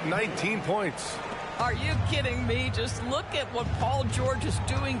has got 19 points. Are you kidding me? Just look at what Paul George is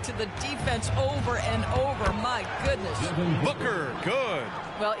doing to the defense over and over. My goodness. Booker, good.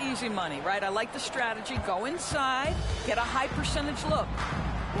 Well, easy money, right? I like the strategy. Go inside, get a high percentage look.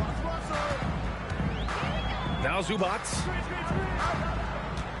 Now Zubats.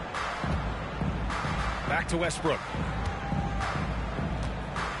 Back to Westbrook.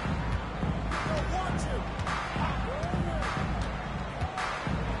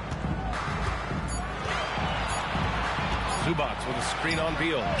 Zubats with a screen on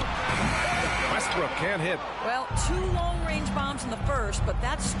Beal. Westbrook can't hit. Well, 2 long-range bombs in the first, but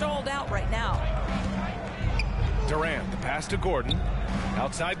that's stalled out right now. Durant, the pass to Gordon.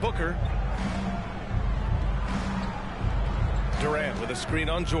 Outside Booker. Durant with a screen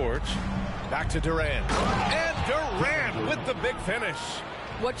on George. Back to Durant. And Durant with the big finish.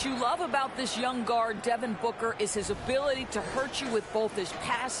 What you love about this young guard, Devin Booker, is his ability to hurt you with both his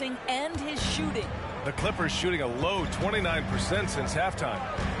passing and his shooting. The Clippers shooting a low 29% since halftime.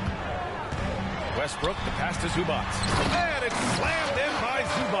 Westbrook, the pass to Zubats. And it's slammed in by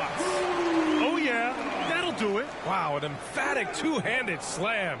Zubats. Oh, yeah, that'll do it. Wow, an emphatic two-handed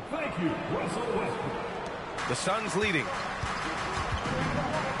slam. Thank you, Russell Westbrook. The Suns leading.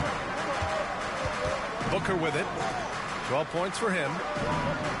 Booker with it. 12 points for him.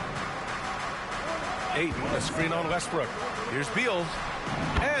 Ayton, a screen on Westbrook. Here's Beal.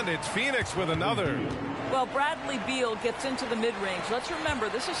 And it's Phoenix with another. Well, Bradley Beal gets into the mid-range. Let's remember,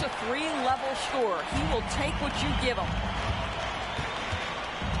 this is a 3-level scorer. He will take what you give him.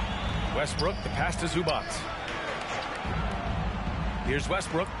 Westbrook, the pass to Zubac. Here's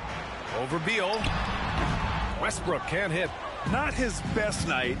Westbrook. Over Beal. Westbrook can't hit. Not his best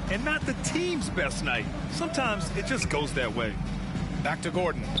night, and not the team's best night. Sometimes it just goes that way. Back to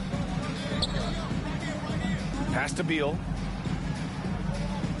Gordon. Pass to Beal.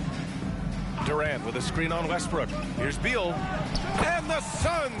 Durant with a screen on Westbrook. Here's Beal. And the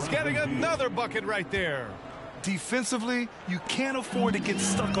Suns getting another bucket right there. Defensively, you can't afford to get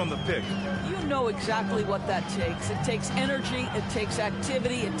stuck on the pick. You know exactly what that takes. It takes energy, it takes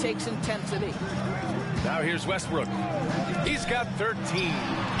activity, it takes intensity. Now here's Westbrook. He's got 13.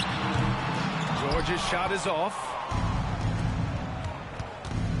 George's shot is off.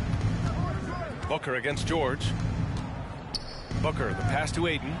 Booker against George. Booker, the pass to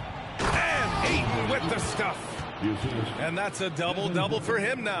Ayton. And Ayton with the stuff. And that's a double-double for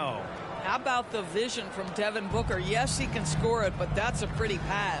him now. How about the vision from Devin Booker? Yes, he can score it, but that's a pretty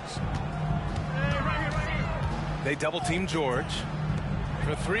pass. They double-team George.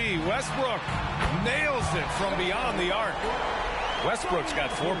 For three, Westbrook nails it from beyond the arc. Westbrook's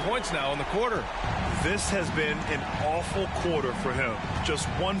got 4 points now in the quarter. This has been an awful quarter for him. Just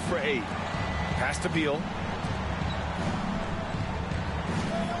 1 for 8. Pass to Beal.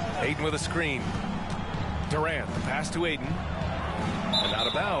 Ayton with a screen. Durant, the pass to Ayton. And out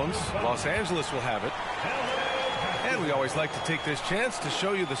of bounds. Los Angeles will have it. And we always like to take this chance to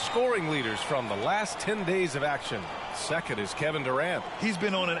show you the scoring leaders from the last 10 days of action. Second is Kevin Durant. He's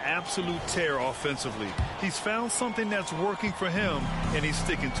been on an absolute tear offensively. He's found something that's working for him, and he's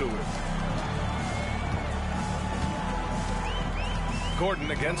sticking to it.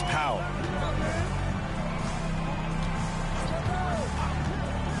 Gordon against Powell.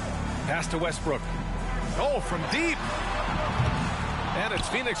 Pass to Westbrook. Oh, from deep. And it's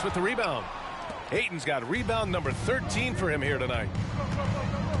Phoenix with the rebound. Ayton's got rebound number 13 for him here tonight.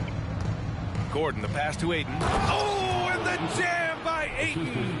 Gordon, the pass to Ayton. Oh, and the jam by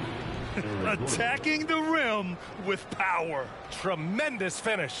Ayton. Attacking the rim with power. Tremendous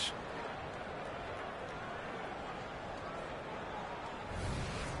finish.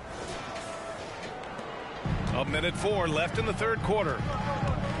 A minute 4 left in the third quarter.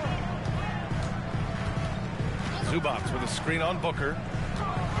 Zubac with a screen on Booker.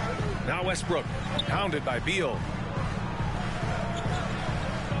 Now Westbrook, pounded by Beal.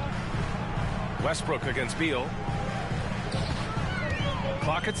 Westbrook against Beal.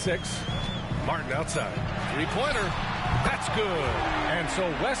 Clock at 6. Martin outside. Three-pointer. That's good. And so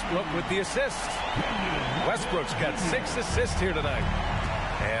Westbrook with the assist. Westbrook's got 6 assists here tonight.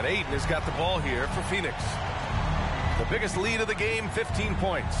 And Ayton has got the ball here for Phoenix. The biggest lead of the game, 15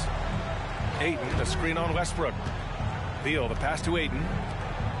 points. Ayton, a screen on Westbrook. Beal, the pass to Ayton.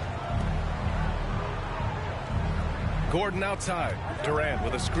 Gordon outside. Durant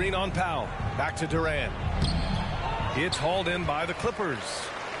with a screen on Powell. Back to Durant. It's hauled in by the Clippers.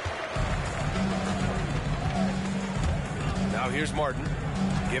 Now here's Martin.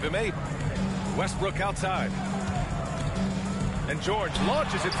 Give him 8. Westbrook outside. And George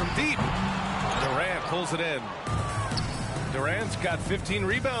launches it from deep. Durant pulls it in. Durant's got 15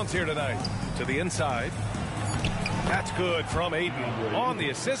 rebounds here tonight. To the inside. That's good from Ayton. On the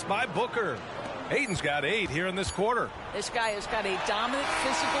assist by Booker. Ayton's got 8 here in this quarter. This guy has got a dominant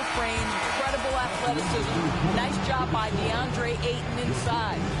physical frame, incredible athleticism. Nice job by DeAndre Ayton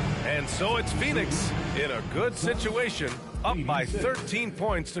inside. And so it's Phoenix in a good situation, up by 13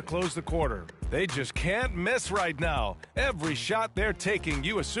 points to close the quarter. They just can't miss right now. Every shot they're taking,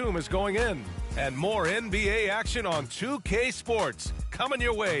 you assume, is going in. And more NBA action on 2K Sports coming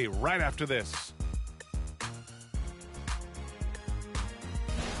your way right after this.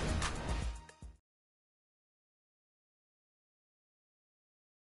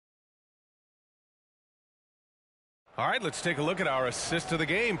 All right, let's take a look at our assist of the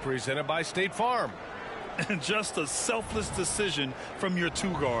game presented by State Farm. And just a selfless decision from your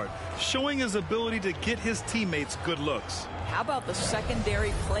two-guard, showing his ability to get his teammates good looks. How about the secondary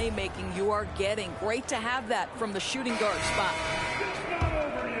playmaking you are getting? Great to have that from the shooting guard spot.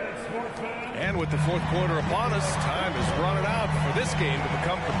 And with the fourth quarter upon us, time is running out for this game to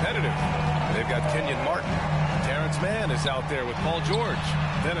become competitive. They've got Kenyon Martin. Terrence Mann is out there with Paul George.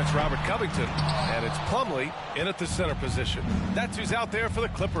 Then it's Robert Covington. And it's Plumlee in at the center position. That's who's out there for the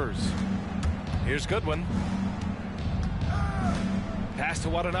Clippers. Here's Goodwin. Pass to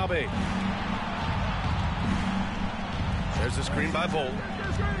Watanabe. There's a screen by Bolt.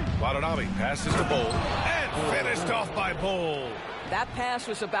 Watanabe passes to Bull and finished off by Bull. That pass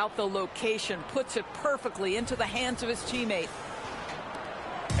was about the location, puts it perfectly into the hands of his teammate.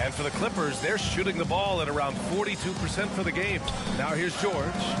 And for the Clippers, they're shooting the ball at around 42% for the game. Now here's George.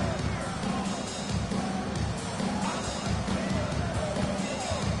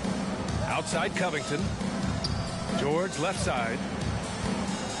 Outside Covington. George left side.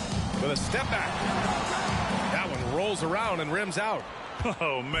 With a step back. That one rolls around and rims out.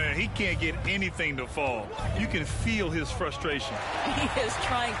 Oh, man, he can't get anything to fall. You can feel his frustration. He is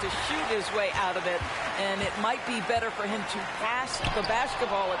trying to shoot his way out of it, and it might be better for him to pass the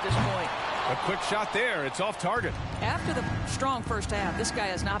basketball at this point. A quick shot there. It's off target. After the strong first half, this guy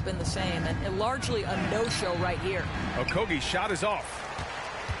has not been the same, and largely a no-show right here. Okogie's shot is off.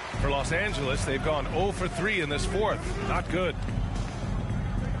 For Los Angeles, they've gone 0 for 3 in this fourth. Not good.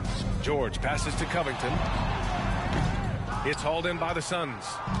 George passes to Covington. It's hauled in by the Suns.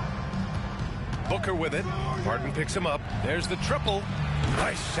 Booker with it. Martin picks him up. There's the triple.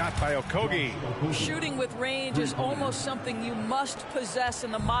 Nice shot by Okogie. Shooting with range is almost something you must possess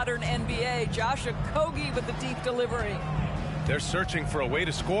in the modern NBA. Josh Okogie with the deep delivery. They're searching for a way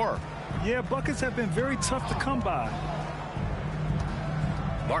to score. Yeah, buckets have been very tough to come by.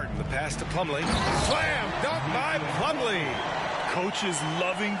 Martin, the pass to Plumlee. Slam dunk by Plumlee. Coach is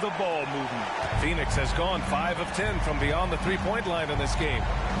loving the ball movement. Phoenix has gone 5 of 10 from beyond the three-point line in this game.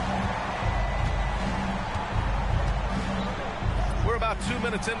 We're about 2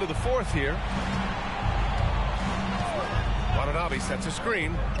 minutes into the fourth here. Watanabe sets a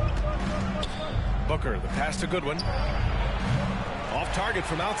screen. Booker, the pass to Goodwin. Off target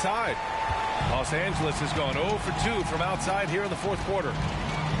from outside. Los Angeles has gone 0 for 2 from outside here in the fourth quarter.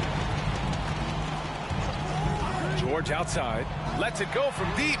 George outside, lets it go from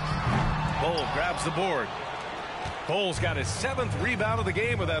deep. Bull grabs the board. Bull's got his 7th rebound of the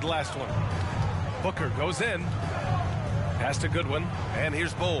game with that last one. Booker goes in. Pass to Goodwin, and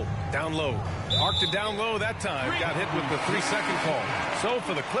here's Bull, down low. Arced it down low that time, got hit with the 3-second call. So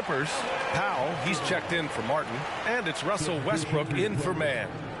for the Clippers, Powell, he's checked in for Martin, and it's Russell Westbrook in for man.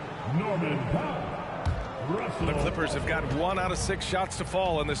 Norman Powell. The Clippers have got 1 out of 6 shots to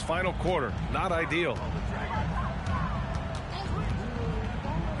fall in this final quarter. Not ideal.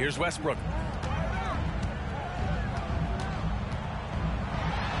 Here's Westbrook.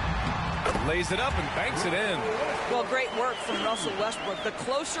 Lays it up and banks it in. Well, great work from Russell Westbrook. The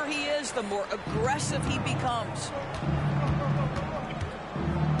closer he is, the more aggressive he becomes.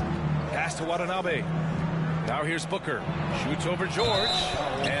 Pass to Watanabe. Now here's Booker. Shoots over George.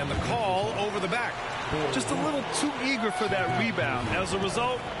 And the call over the back. Just a little too eager for that rebound. As a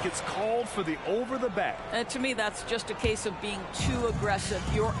result, gets called for the over the back. And to me, that's just a case of being too aggressive.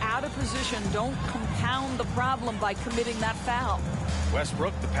 You're out of position. Don't compound the problem by committing that foul.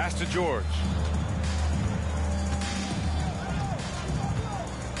 Westbrook, the pass to George.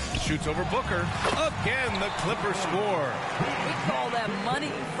 Shoots over Booker. Again, the Clippers score. We call that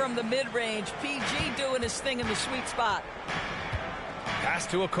money from the mid-range. PG doing his thing in the sweet spot. Pass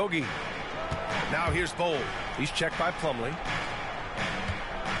to Okogie. Now here's Bull. He's checked by Plumlee.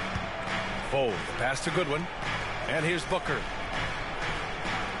 Bull, pass to Goodwin. And here's Booker.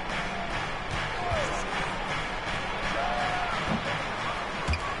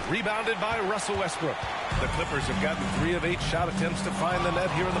 Rebounded by Russell Westbrook. The Clippers have gotten 3 of 8 shot attempts to find the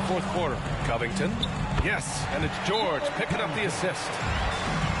net here in the fourth quarter. Covington. Yes, and it's George picking up the assist.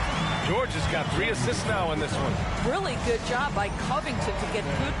 George has got 3 assists now in this one. Really good job by Covington to get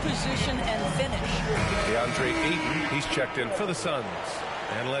good position and finish. DeAndre Ayton, he's checked in for the Suns.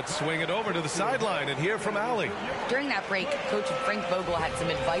 And let's swing it over to the sideline and hear from Allie. During that break, Coach Frank Vogel had some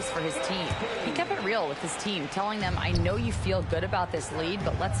advice for his team. He kept it real with his team, telling them, I know you feel good about this lead,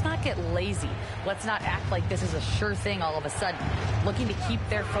 but let's not get lazy. Let's not act like this is a sure thing all of a sudden. Looking to keep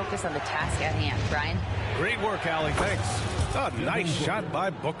their focus on the task at hand. Brian? Great work, Allie. Thanks. A nice shot by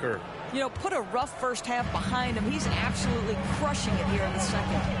Booker. You know, put a rough first half behind him. He's absolutely crushing it here in the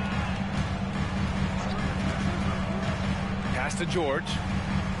second. Pass to George.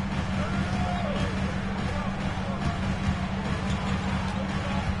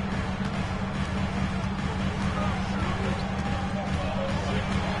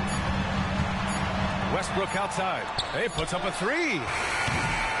 Westbrook outside. Hey, puts up a 3.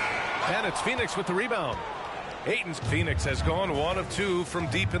 And it's Phoenix with the rebound. Ayton's Phoenix has gone 1 of 2 from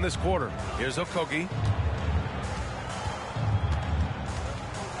deep in this quarter. Here's Okogie.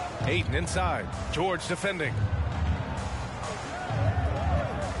 Ayton inside. George defending.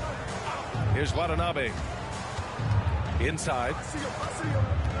 Here's Watanabe. Inside.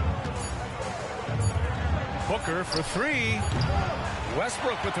 Booker for 3.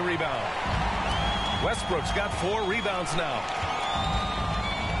 Westbrook with the rebound. Westbrook's got 4 rebounds now.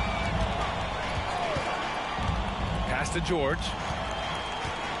 Pass to George.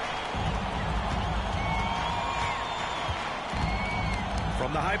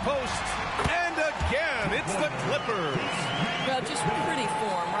 From the high post. And again, it's the Clippers. Well, just pretty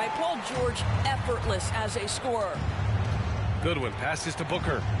form, right? Paul George, effortless as a scorer. Goodwin passes to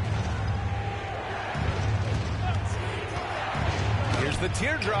Booker. Here's the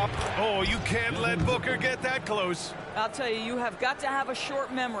teardrop. Oh, you can't let Booker get that close. I'll tell you, you have got to have a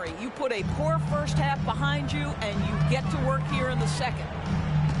short memory. You put a poor first half behind you, and you get to work here in the second.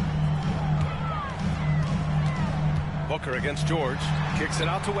 Booker against George. Kicks it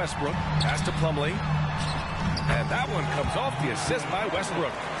out to Westbrook. Pass to Plumlee. And that one comes off the assist by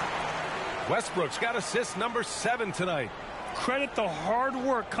Westbrook. Westbrook's got assist number 7 tonight. Credit the hard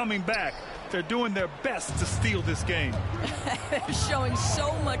work coming back. They're doing their best to steal this game. They're showing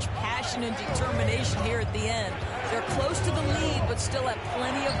so much passion and determination here at the end. They're close to the lead, but still have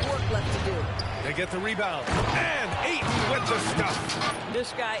plenty of work left to do. They get the rebound. And Ayton with the stuff.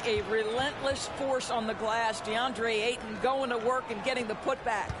 This guy, a relentless force on the glass. DeAndre Ayton going to work and getting the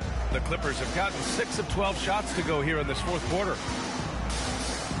putback. The Clippers have gotten 6 of 12 shots to go here in this fourth quarter.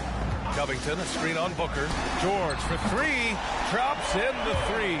 Covington, a screen on Booker. George for 3. Drops in the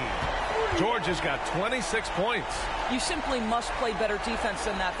 3. George has got 26 points. You simply must play better defense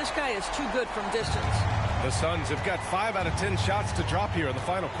than that. This guy is too good from distance. The Suns have got 5 out of 10 shots to drop here in the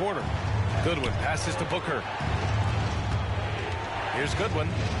final quarter. Goodwin passes to Booker. Here's Goodwin.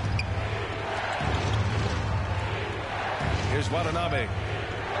 Here's Watanabe.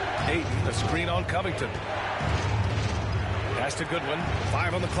 Ayton, a screen on Covington. Pass to Goodwin.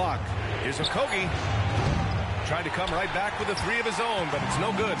 5 on the clock. Here's Okogie. Trying to come right back with a 3 of his own, but it's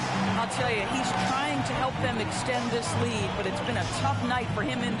no good. I'll tell you, he's trying to help them extend this lead, but it's been a tough night for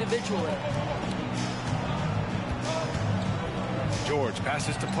him individually. George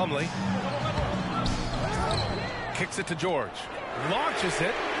passes to Plumlee. Kicks it to George. Launches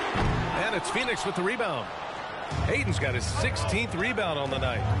it. And it's Phoenix with the rebound. Ayton's got his 16th rebound on the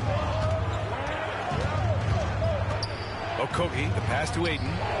night. Okogie, the pass to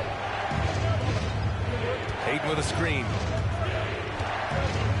Ayton. Ayton with a screen.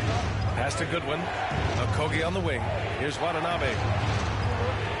 Pass to Goodwin. Okogie on the wing. Here's Watanabe.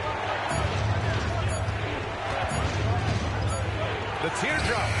 The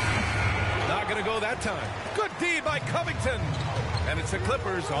teardrop. Not going to go that time. Good D by Covington. And it's the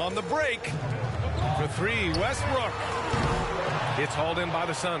Clippers on the break. For 3, Westbrook. It's hauled in by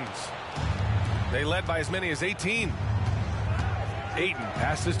the Suns. They led by as many as 18. Ayton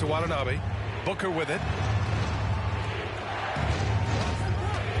passes to Watanabe. Booker with it.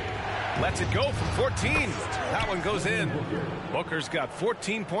 Lets it go from 14. That one goes in. Booker's got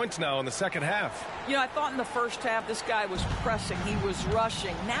 14 points now in the second half. You know, I thought in the first half this guy was pressing. He was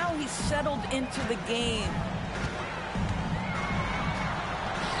rushing. Now he's settled into the game.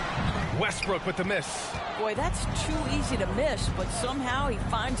 Westbrook with the miss. Boy, that's too easy to miss, but somehow he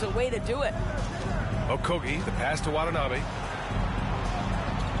finds a way to do it. Okogie, the pass to Watanabe.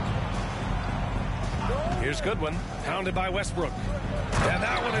 Here's Goodwin, pounded by Westbrook. And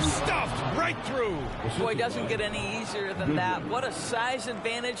that one is stuffed right through. Boy, doesn't get any easier than that. What a size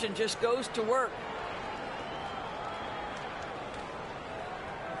advantage, and just goes to work.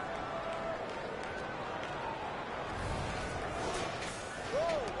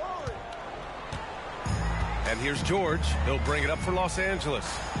 And here's George. He'll bring it up for Los Angeles.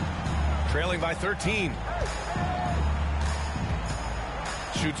 Trailing by 13.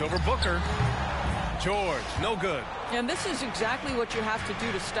 Shoots over Booker. George, no good. And this is exactly what you have to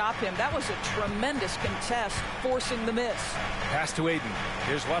do to stop him. That was a tremendous contest, forcing the miss. Pass to Ayton.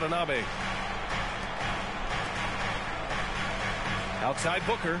 Here's Watanabe. Outside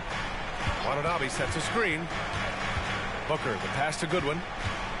Booker. Watanabe sets a screen. Booker, the pass to Goodwin.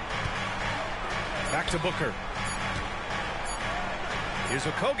 Back to Booker. Here's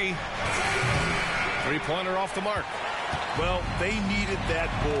Okogie. 3-pointer off the mark. Well, they needed that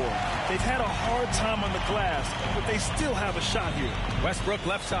board. They've had a hard time on the glass, but they still have a shot here. Westbrook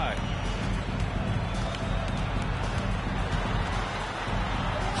left side.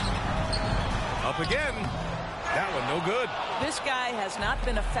 Up again. That one no good. This guy has not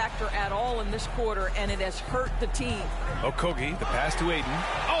been a factor at all in this quarter, and it has hurt the team. Okogie, the pass to Ayton.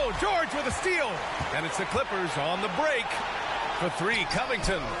 Oh, George with a steal. And it's the Clippers on the break for three.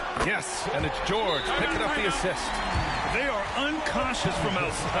 Covington. Yes, and it's George picking up the assist. They are unconscious from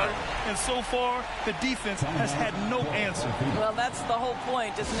outside, and so far, the defense has had no answer. Well, that's the whole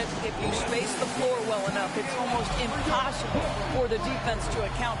point, isn't it? If you space the floor well enough, it's almost impossible for the defense to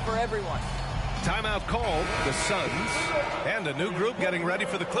account for everyone. Timeout called, the Suns, and a new group getting ready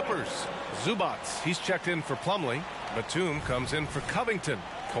for the Clippers. Zubats, he's checked in for Plumlee. Batum comes in for Covington.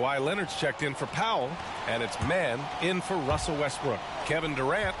 Kawhi Leonard's checked in for Powell, and it's Mann in for Russell Westbrook. Kevin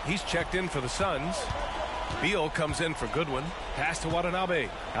Durant, he's checked in for the Suns. Beal comes in for Goodwin. Pass to Watanabe.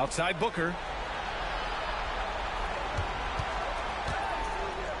 Outside Booker.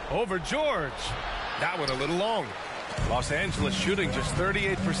 Over George. That one a little long. Los Angeles shooting just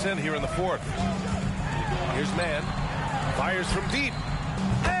 38% here in the fourth. Here's Mann. Fires from deep.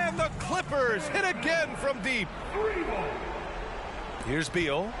 And the Clippers hit again from deep. Here's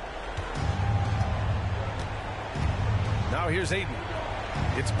Beal. Now here's Ayton.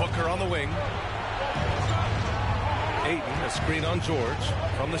 It's Booker on the wing. Ayton, a screen on George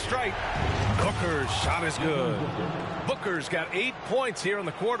from the stripe. Booker's shot is good. Booker's got 8 points here in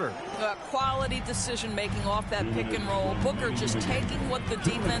the quarter. Quality decision making off that pick and roll. Booker just taking what the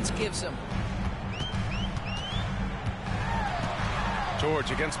defense gives him.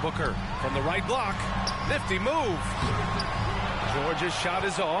 George against Booker from the right block. Nifty move. George's shot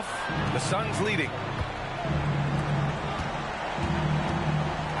is off. The Suns leading.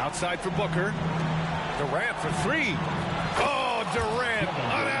 Outside for Booker. Durant for three. Oh, Durant,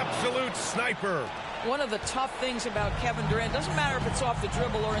 an absolute sniper. One of the tough things about Kevin Durant, doesn't matter if it's off the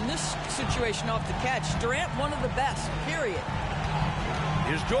dribble or in this situation off the catch, Durant one of the best, period.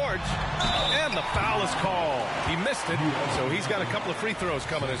 Here's George, and the foul is called. He missed it, so he's got a couple of free throws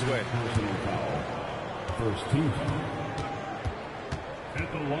coming his way. First team foul.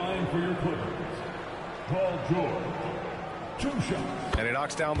 At the line for your Clippers, Paul George. 2 shots. And he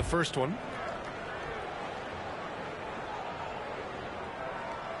knocks down the first one.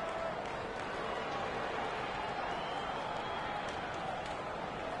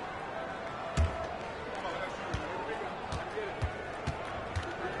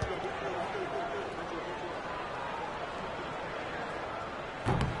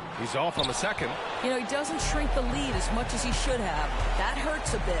 He's off on the second. You know, he doesn't shrink the lead as much as he should have. That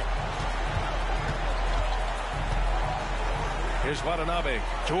hurts a bit. Here's Watanabe.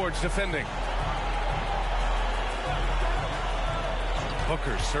 George defending.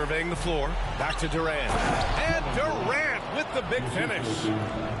 Booker surveying the floor. Back to Durant. And Durant with the big finish.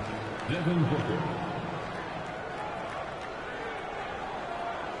 Devin Booker.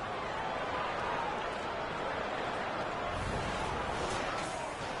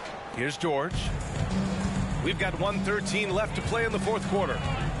 Here's George. We've got 1:13 left to play in the fourth quarter.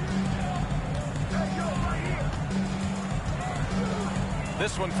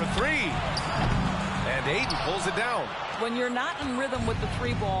 This one for three. And Ayton pulls it down. When you're not in rhythm with the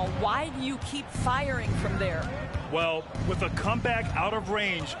three ball, why do you keep firing from there? Well, with a comeback out of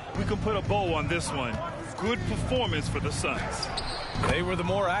range, we can put a bow on this one. Good performance for the Suns. They were the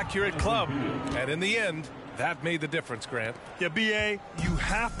more accurate club. And in the end, that made the difference, Grant. Yeah, B.A., you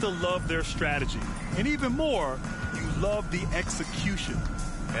have to love their strategy. And even more, you love the execution.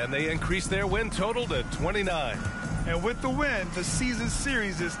 And they increased their win total to 29. And with the win, the season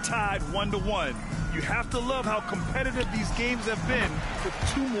series is tied 1-1. You have to love how competitive these games have been with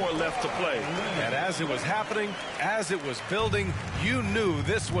 2 more left to play. And as it was happening, as it was building, you knew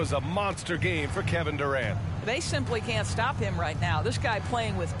this was a monster game for Kevin Durant. They simply can't stop him right now. This guy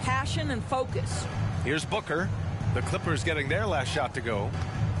playing with passion and focus. Here's Booker. The Clippers getting their last shot to go.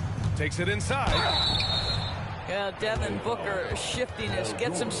 Takes it inside. Yeah, Devin Booker, shiftiness,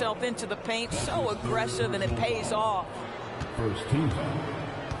 gets himself into the paint, so aggressive, and it pays off. First team foul.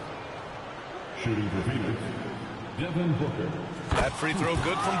 Shooting for Phoenix, Devin Booker. That free throw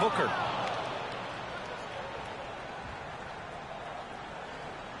good from Booker.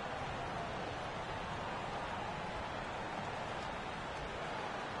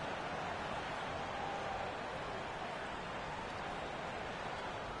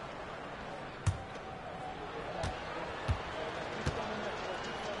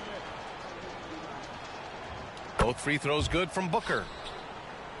 Both free throws good from Booker.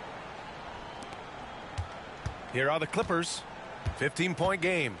 Here are the Clippers. 15-point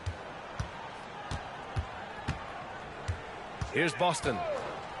game. Here's Boston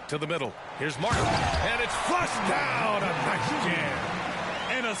to the middle. Here's Martin. And it's flushed down. A nice jam.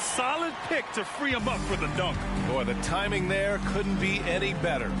 And a solid pick to free him up for the dunk. Boy, the timing there couldn't be any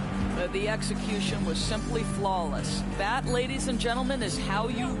better. The execution was simply flawless. That, ladies and gentlemen, is how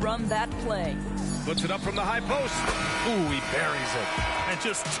you run that play. Puts it up from the high post. Ooh, he buries it. And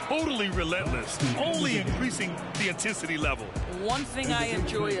just totally relentless, only increasing the intensity level. One thing I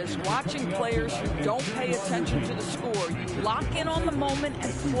enjoy is watching players who don't pay attention to the score. You lock in on the moment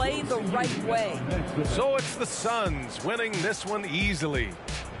and play the right way. So it's the Suns winning this one easily.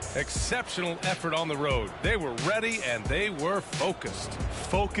 Exceptional effort on the road. They were ready and they were focused.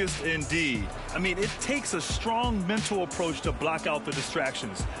 Focused indeed. I mean, it takes a strong mental approach to block out the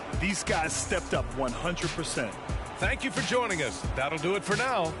distractions. These guys stepped up 100%. Thank you for joining us. That'll do it for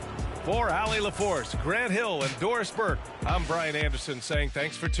now. For Allie LaForce, Grant Hill, and Doris Burke, I'm Brian Anderson saying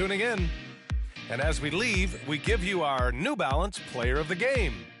thanks for tuning in. And as we leave, we give you our New Balance Player of the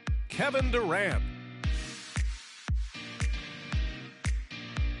Game, Kevin Durant.